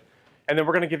about it. And then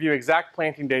we're going to give you exact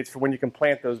planting dates for when you can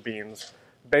plant those beans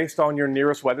based on your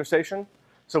nearest weather station.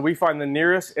 So we find the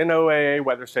nearest NOAA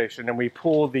weather station and we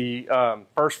pull the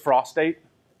first frost date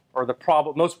or the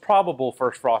most probable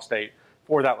first frost date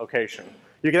for that location.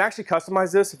 You can actually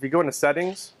customize this if you go into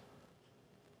settings.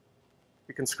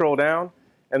 You can scroll down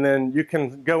and then you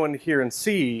can go in here and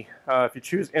see, if you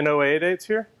choose NOAA dates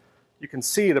here, you can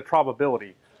see the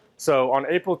probability. So on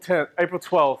April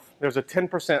 12th, there's a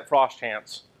 10% frost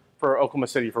chance for Oklahoma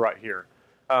City for right here.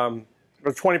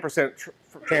 There's 20%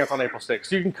 chance on April 6th.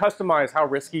 So you can customize how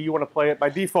risky you want to play it. By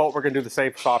default, we're going to do the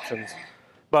safest options.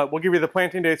 But we'll give you the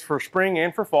planting dates for spring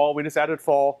and for fall. We just added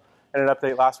fall in an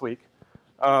update last week.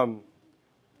 And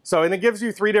it gives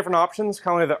you 3 different options,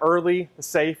 kind of the early, the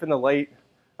safe, and the late.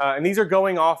 And these are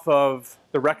going off of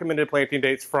the recommended planting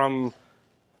dates from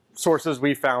sources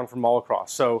we found from all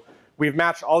across. So we've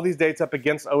matched all these dates up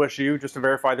against OSU just to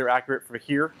verify they're accurate for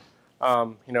here.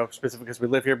 Specifically because we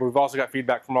live here, but we've also got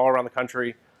feedback from all around the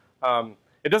country.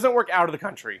 It doesn't work out of the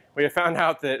country. We have found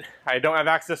out that I don't have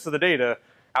access to the data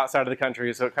outside of the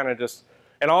country, so it kind of just,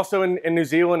 and also in New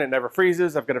Zealand, it never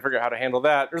freezes. I've got to figure out how to handle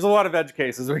that. There's a lot of edge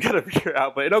cases we got to figure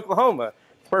out, but in Oklahoma,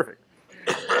 it's perfect.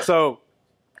 So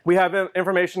we have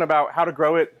information about how to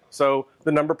grow it. So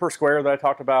the number per square that I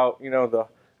talked about, the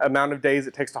amount of days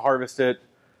it takes to harvest it,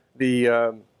 the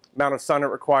amount of sun it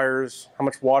requires, how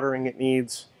much watering it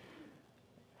needs,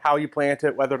 how you plant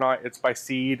it, whether or not it's by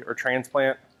seed or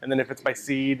transplant, and then if it's by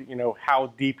seed,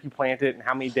 how deep you plant it and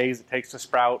how many days it takes to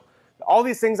sprout. All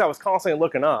these things I was constantly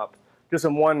looking up just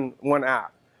in one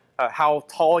app. How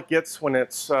tall it gets when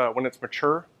it's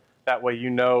mature. That way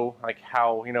like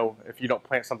how, if you don't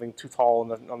plant something too tall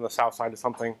on the south side of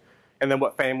something, and then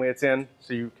what family it's in,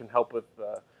 so you can help with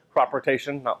crop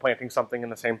rotation, not planting something in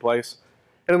the same place.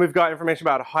 And then we've got information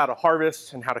about how to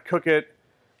harvest and how to cook it.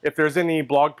 If there's any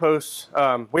blog posts,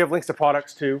 we have links to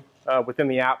products too within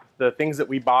the app. The things that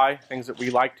we buy, things that we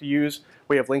like to use,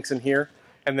 we have links in here.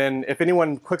 And then if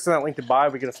anyone clicks on that link to buy,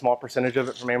 we get a small percentage of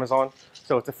it from Amazon.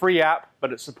 So it's a free app,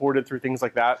 but it's supported through things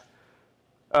like that.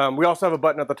 We also have a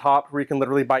button at the top where you can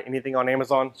literally buy anything on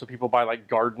Amazon. So people buy like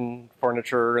garden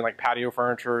furniture and like patio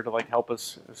furniture to like help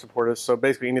us, support us. So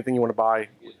basically anything you want to buy.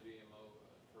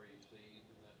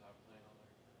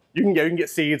 You can get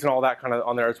seeds and all that kind of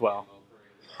on there as well.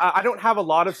 I don't have a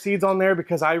lot of seeds on there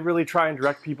because I really try and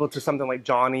direct people to something like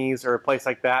Johnny's or a place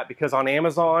like that, because on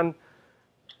Amazon,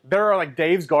 there are like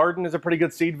Dave's Garden is a pretty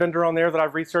good seed vendor on there that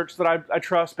I've researched that I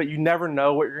trust, but you never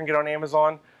know what you're gonna get on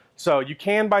Amazon. So you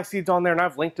can buy seeds on there, and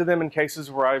I've linked to them in cases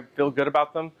where I feel good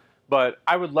about them, but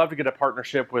I would love to get a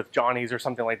partnership with Johnny's or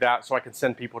something like that so I can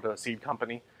send people to a seed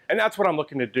company. And that's what I'm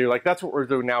looking to do. Like that's what we're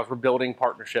doing now is we're building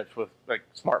partnerships with like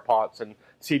Smart Pots and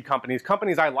seed companies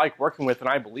I like working with and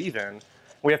I believe in.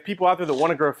 We have people out there that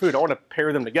want to grow food. I want to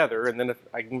pair them together, and then if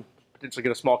I can potentially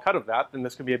get a small cut of that, then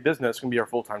this can be a business, can be our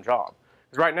full-time job.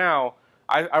 Because right now,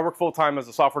 I work full-time as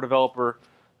a software developer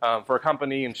for a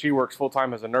company, and she works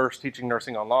full-time as a nurse, teaching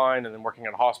nursing online, and then working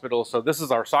at a hospital. So this is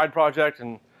our side project,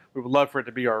 and we would love for it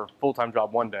to be our full-time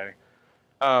job one day.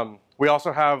 We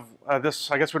also have this,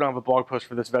 I guess we don't have a blog post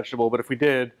for this vegetable, but if we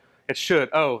did, it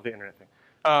should, the internet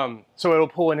thing. So it'll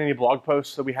pull in any blog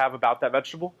posts that we have about that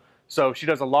vegetable. So she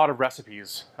does a lot of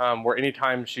recipes where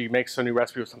anytime she makes a new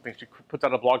recipe or something, she puts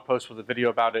out a blog post with a video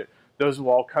about it. Those will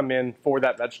all come in for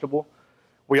that vegetable.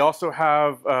 We also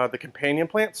have the companion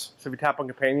plants. So if you tap on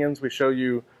companions, we show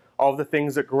you all of the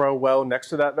things that grow well next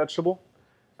to that vegetable,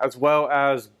 as well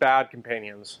as bad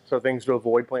companions. So things to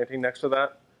avoid planting next to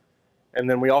that. And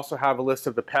then we also have a list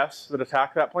of the pests that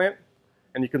attack that plant.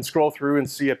 And you can scroll through and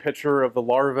see a picture of the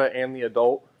larva and the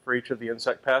adult for each of the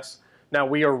insect pests. Now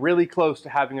we are really close to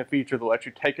having a feature that lets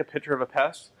you take a picture of a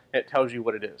pest and it tells you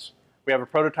what it is. We have a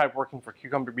prototype working for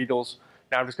cucumber beetles.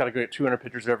 Now I've just got to go get 200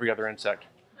 pictures of every other insect.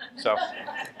 So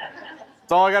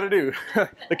that's all I got to do.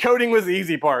 The coding was the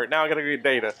easy part. Now I got to get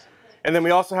data. And then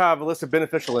we also have a list of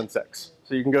beneficial insects.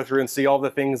 So you can go through and see all the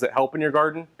things that help in your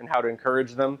garden and how to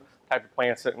encourage them, type of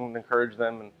plants that can encourage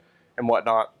them and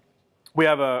whatnot. We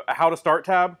have a how to start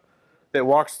tab that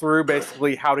walks through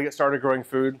basically how to get started growing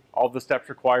food, all the steps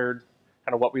required,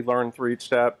 kind of what we learned through each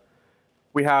step.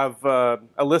 We have a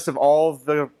list of all of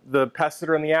the pests that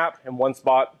are in the app in one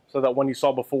spot, so that one you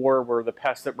saw before were the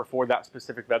pests that were for that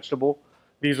specific vegetable.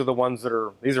 These are the ones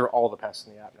that these are all the pests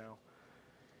in the app now.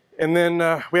 And then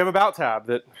we have About tab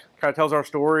that kind of tells our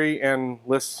story and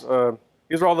lists,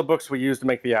 these are all the books we use to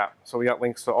make the app. So we got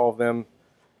links to all of them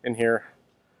in here.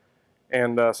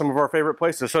 And some of our favorite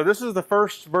places. So this is the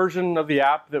first version of the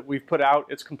app that we've put out.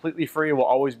 It's completely free, it will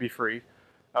always be free.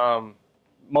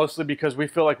 Mostly because we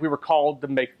feel like we were called to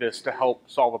make this to help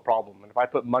solve a problem. And if I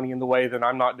put money in the way, then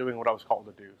I'm not doing what I was called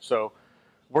to do. So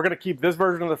we're going to keep this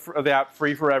version of the app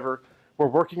free forever. We're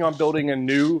working on building a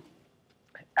new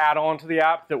add-on to the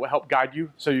app that will help guide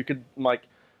you. So you could, like,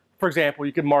 for example,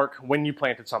 you could mark when you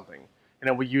planted something. And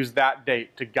then we use that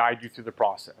date to guide you through the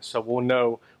process. So we'll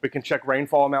know, we can check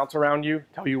rainfall amounts around you,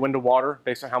 tell you when to water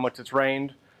based on how much it's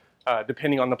rained,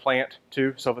 depending on the plant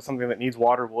too. So if it's something that needs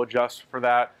water, we'll adjust for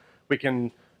that. We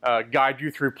can guide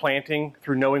you through planting,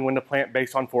 through knowing when to plant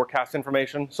based on forecast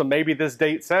information. So maybe this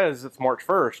date says it's March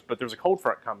 1st, but there's a cold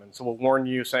front coming. So we'll warn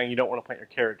you saying you don't want to plant your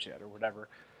carrots yet or whatever.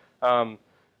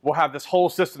 We'll have this whole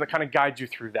system that kind of guides you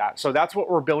through that. So that's what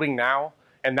we're building now,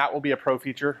 and that will be a pro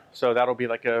feature. So that'll be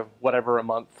like a whatever a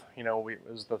month,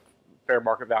 is the fair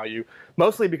market value.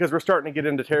 Mostly because we're starting to get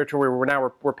into territory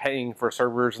where we're paying for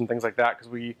servers and things like that,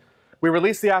 because we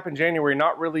released the app in January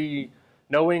not really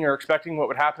knowing or expecting what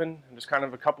would happen, and just kind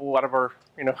of a couple out of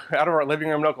our living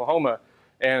room in Oklahoma.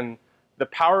 And the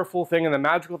powerful thing and the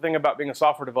magical thing about being a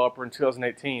software developer in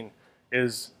 2018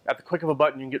 is at the click of a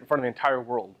button you can get in front of the entire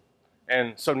world.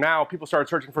 And so now people started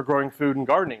searching for growing food and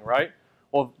gardening, right?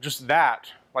 Well, just that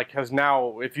has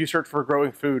now, if you search for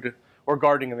growing food or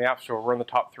gardening in the App Store, we're in the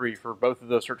top 3 for both of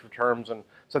those search terms. And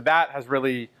so that has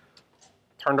really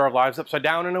turned our lives upside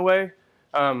down in a way,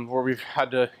 where we've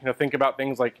had to think about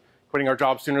things like quitting our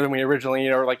jobs sooner than we originally,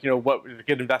 or what we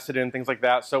get invested in, things like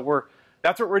that. So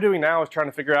that's what we're doing now, is trying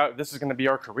to figure out if this is going to be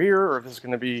our career or if this is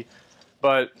going to be,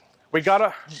 but we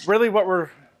gotta really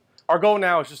our goal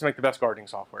now is just to make the best gardening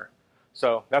software.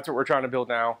 So that's what we're trying to build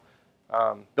now.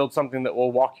 Build something that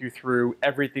will walk you through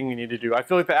everything you need to do. I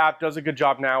feel like the app does a good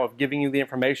job now of giving you the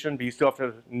information, but you still have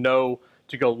to know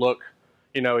to go look.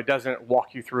 It doesn't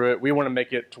walk you through it. We want to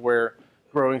make it to where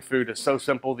growing food is so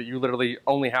simple that you literally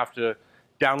only have to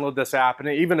download this app, and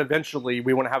even eventually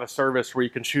we want to have a service where you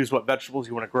can choose what vegetables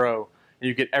you want to grow, and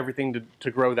you get everything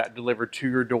to grow that delivered to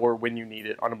your door when you need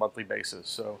it on a monthly basis.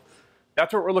 So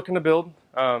that's what we're looking to build,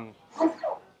 and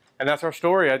that's our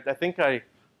story. I think I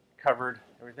covered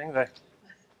everything.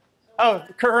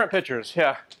 Current pictures,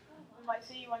 yeah. We might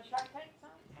see you on Shark Tank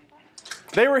sometime.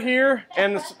 They were here,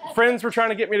 and friends were trying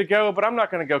to get me to go, but I'm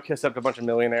not going to go kiss up to a bunch of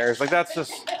millionaires. That's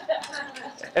just,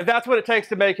 if that's what it takes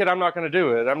to make it, I'm not going to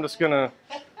do it. I'm just going to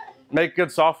make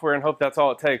good software and hope that's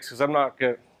all it takes, because I'm not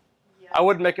good. I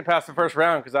wouldn't make it past the first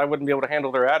round because I wouldn't be able to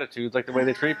handle their attitudes, the way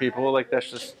they treat people. That's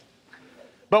just.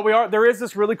 But there is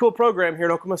this really cool program here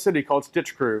in Oklahoma City called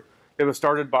Stitch Crew. It was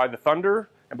started by the Thunder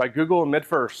and by Google and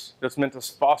MidFirst. That's meant to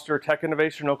foster tech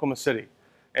innovation in Oklahoma City.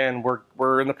 And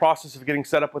we're in the process of getting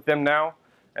set up with them now,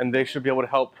 and they should be able to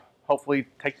help, hopefully,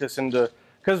 take this into,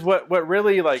 because what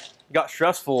really got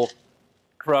stressful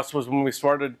for us was when we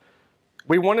started,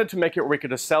 we wanted to make it where we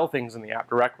could just sell things in the app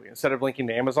directly instead of linking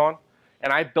to Amazon.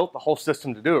 And I built the whole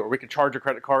system to do it, where we could charge a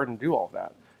credit card and do all of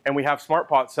that. And we have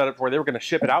SmartPots set up where they were going to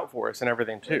ship it out for us and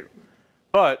everything too.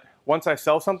 But once I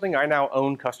sell something, I now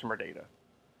own customer data.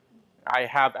 I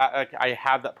have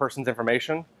that person's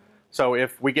information. So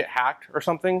if we get hacked or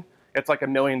something, it's like $1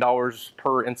 million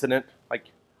per incident.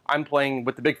 I'm playing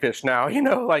with the big fish now,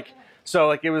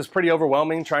 So it was pretty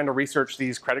overwhelming trying to research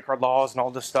these credit card laws and all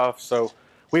this stuff. So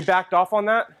we backed off on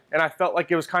that, and I felt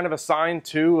like it was kind of a sign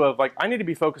too of I need to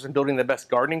be focused on building the best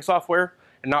gardening software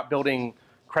and not building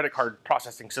credit card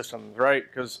processing systems, right?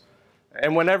 If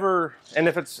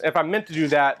I'm meant to do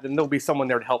that, then there'll be someone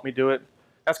there to help me do it.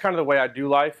 That's kind of the way I do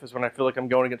life, is when I feel like I'm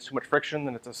going against too much friction,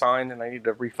 then it's a sign and I need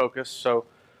to refocus. So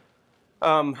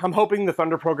I'm hoping the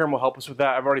Thunder program will help us with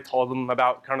that. I've already told them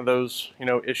about kind of those,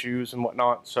 issues and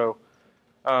whatnot. So,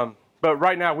 but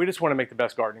right now we just want to make the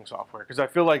best gardening software, because I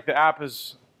feel like the app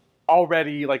is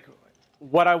already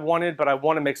what I wanted, but I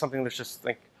want to make something that's just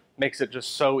makes it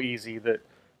just so easy that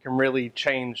can really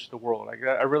change the world.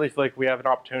 I really feel like we have an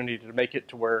opportunity to make it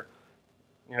to where,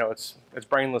 it's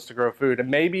brainless to grow food. And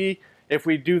maybe if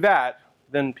we do that,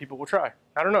 then people will try.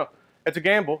 I don't know. It's a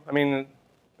gamble.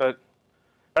 But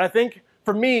I think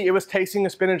for me, it was tasting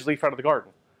a spinach leaf out of the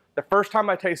garden. The first time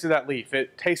I tasted that leaf,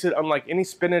 it tasted unlike any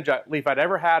spinach leaf I'd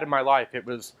ever had in my life. It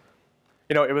was,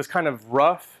 it was kind of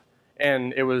rough,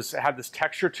 and it had this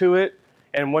texture to it.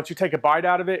 And once you take a bite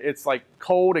out of it, it's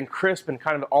cold and crisp and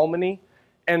kind of almondy.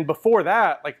 And before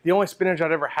that, the only spinach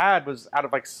I'd ever had was out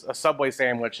of a Subway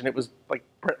sandwich, and it was like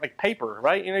paper,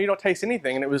 right? You don't taste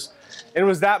anything. And it was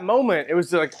that moment. It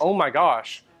was oh my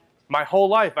gosh, my whole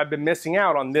life I've been missing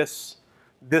out on this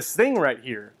thing right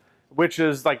here, which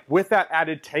is with that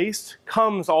added taste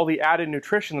comes all the added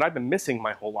nutrition that I've been missing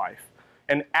my whole life.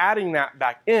 And adding that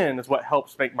back in is what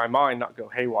helps make my mind not go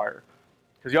haywire.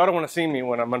 Because y'all don't want to see me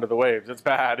when I'm under the waves. It's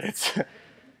bad.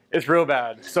 It's real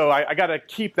bad. So I got to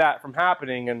keep that from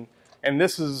happening. And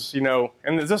this is, so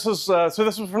this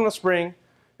was from the spring,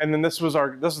 and then this is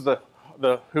the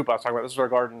hoop I was talking about. This was our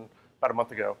garden about a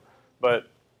month ago. But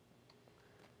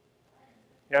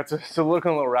yeah, it's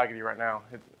looking a little raggedy right now.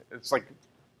 It's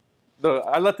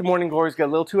I let the morning glories get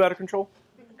a little too out of control,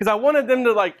 because I wanted them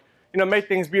to make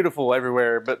things beautiful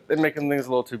everywhere, but they're making things a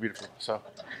little too beautiful. So.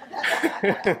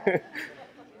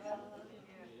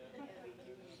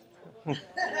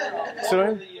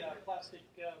 So the plastic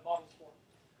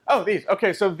Oh, these.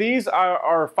 Okay, so these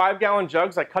are 5-gallon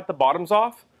jugs. I cut the bottoms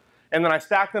off, and then I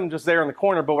stack them just there in the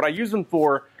corner. But what I use them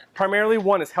for, primarily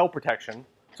one is hail protection.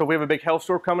 So if we have a big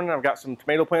hailstorm coming and I've got some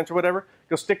tomato plants or whatever,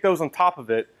 go stick those on top of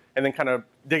it and then kind of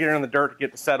dig it in the dirt to get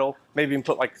it to settle. Maybe even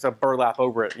put like some burlap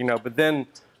over it, you know, but then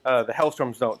the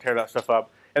hailstorms don't tear that stuff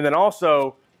up. And then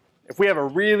also, if we have a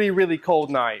really, really cold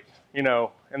night, you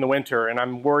know, in the winter and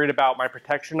I'm worried about my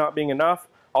protection not being enough,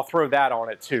 I'll throw that on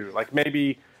it too. Like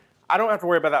maybe, I don't have to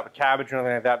worry about that with cabbage or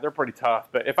anything like that. They're pretty tough.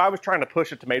 But if I was trying to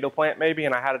push a tomato plant maybe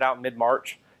and I had it out in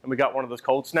mid-March and we got one of those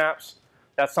cold snaps,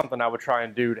 that's something I would try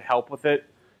and do to help with it,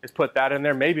 is put that in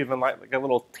there. Maybe even like a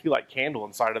little tea light candle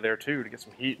inside of there too to get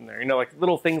some heat in there. You know, like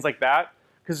little things like that.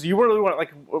 Because you really want,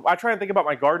 like, I try and think about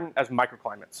my garden as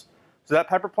microclimates. So that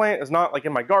pepper plant is not like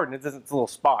in my garden, it's a little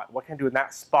spot. What can I do in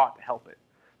that spot to help it?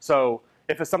 So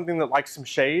if it's something that likes some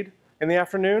shade in the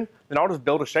afternoon, then I'll just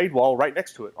build a shade wall right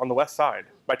next to it on the west side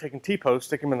by taking T-posts,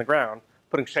 sticking them in the ground,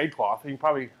 putting shade cloth. You can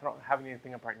probably, I don't have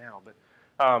anything up right now, but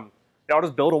I'll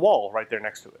just build a wall right there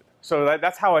next to it. So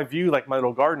that's how I view like my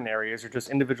little garden areas, or just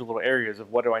individual little areas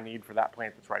of what do I need for that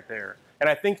plant that's right there. And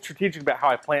I think strategic about how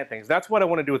I plant things. That's what I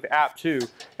want to do with the app too,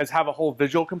 is have a whole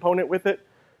visual component with it.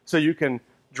 So you can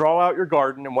draw out your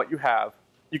garden and what you have.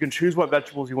 You can choose what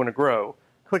vegetables you want to grow.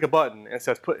 Click a button and it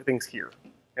says put things here.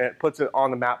 And it puts it on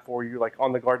the map for you, like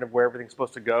on the garden of where everything's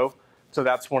supposed to go. So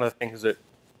that's one of the things that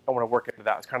I want to work into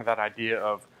that. It's kind of that idea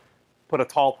of put a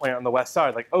tall plant on the west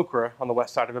side, like okra on the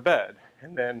west side of a bed.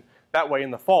 And then that way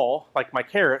in the fall, like my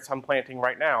carrots I'm planting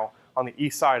right now on the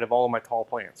east side of all of my tall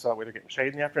plants. So that way they're getting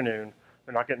shade in the afternoon,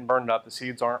 they're not getting burned up, the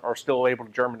seeds are still able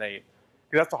to germinate.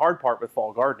 Because that's the hard part with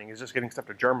fall gardening, is just getting stuff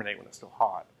to germinate when it's still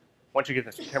hot. Once you get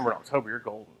into September and October, you're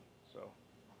golden. So,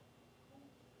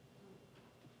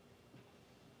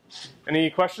 any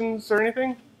questions or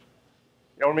anything?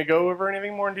 You want me to go over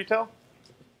anything more in detail?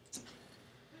 Put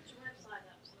your website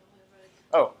up so everybody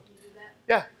Oh, can do that.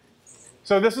 yeah.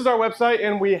 So this is our website,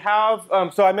 and we have,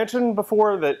 so I mentioned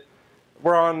before that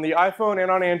we're on the iPhone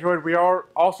and on Android. We are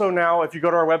also now, if you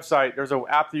go to our website, there's an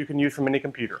app that you can use from any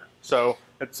computer. So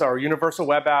it's our universal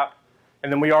web app,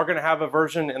 and then we are going to have a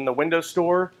version in the Windows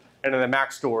Store and in the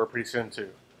Mac Store pretty soon too.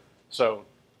 So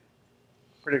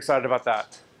pretty excited about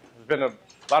that. There's been a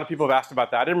lot of people have asked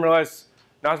about that. I didn't realize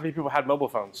not as many people had mobile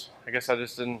phones. I guess I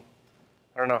just didn't,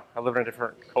 I don't know, I live in a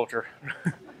different culture.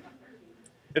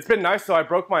 It's been nice, though. I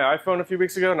broke my iPhone a few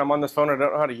weeks ago, and I'm on this phone I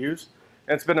don't know how to use.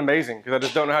 And it's been amazing, because I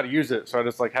just don't know how to use it, so I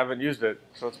just like haven't used it.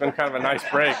 So it's been kind of a nice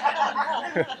break. It's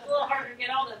a little harder to get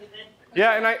hold of you then.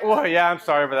 Yeah, and I'm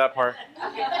sorry for that part.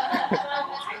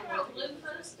 I grow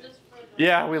loofahs just for the...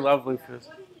 Yeah, we love loofahs.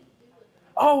 What do you do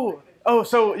with them? Oh,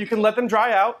 so you can let them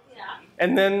dry out, Yeah.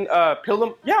 and then peel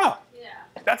them. Yeah, Yeah.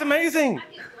 that's amazing.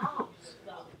 I get dogs,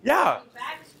 though. Yeah.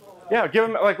 Bags full. Yeah, give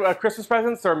them like Christmas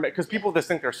presents, or because people just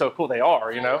think they're so cool. They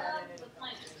are, you know. I love the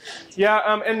plants.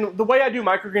 Yeah, and the way I do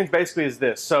microgreens basically is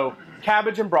this. So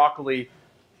cabbage and broccoli,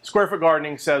 square foot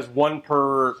gardening says 1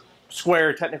 per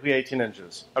square, technically 18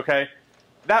 inches, okay?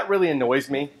 That really annoys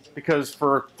me because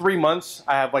for 3 months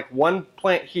I have like one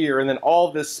plant here and then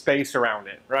all this space around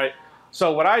it, right?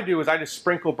 So what I do is I just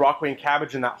sprinkle broccoli and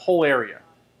cabbage in that whole area.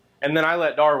 And then I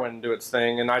let Darwin do its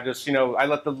thing, and I just, you know, I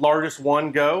let the largest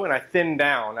one go and I thin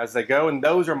down as they go, and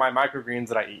those are my microgreens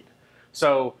that I eat.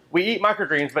 So we eat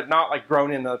microgreens, but not like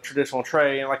grown in the traditional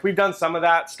tray. And like we've done some of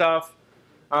that stuff.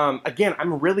 Again,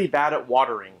 I'm really bad at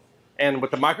watering. And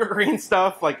with the microgreen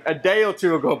stuff, like a day or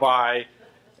two will go by,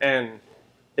 and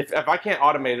if I can't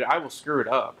automate it, I will screw it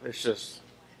up. It's just,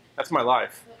 that's my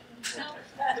life. This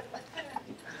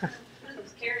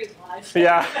is Carrie's life.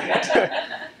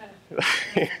 Yeah.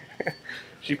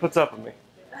 She puts up with me.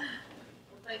 Well,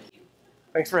 thank you.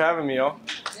 Thanks for having me, y'all.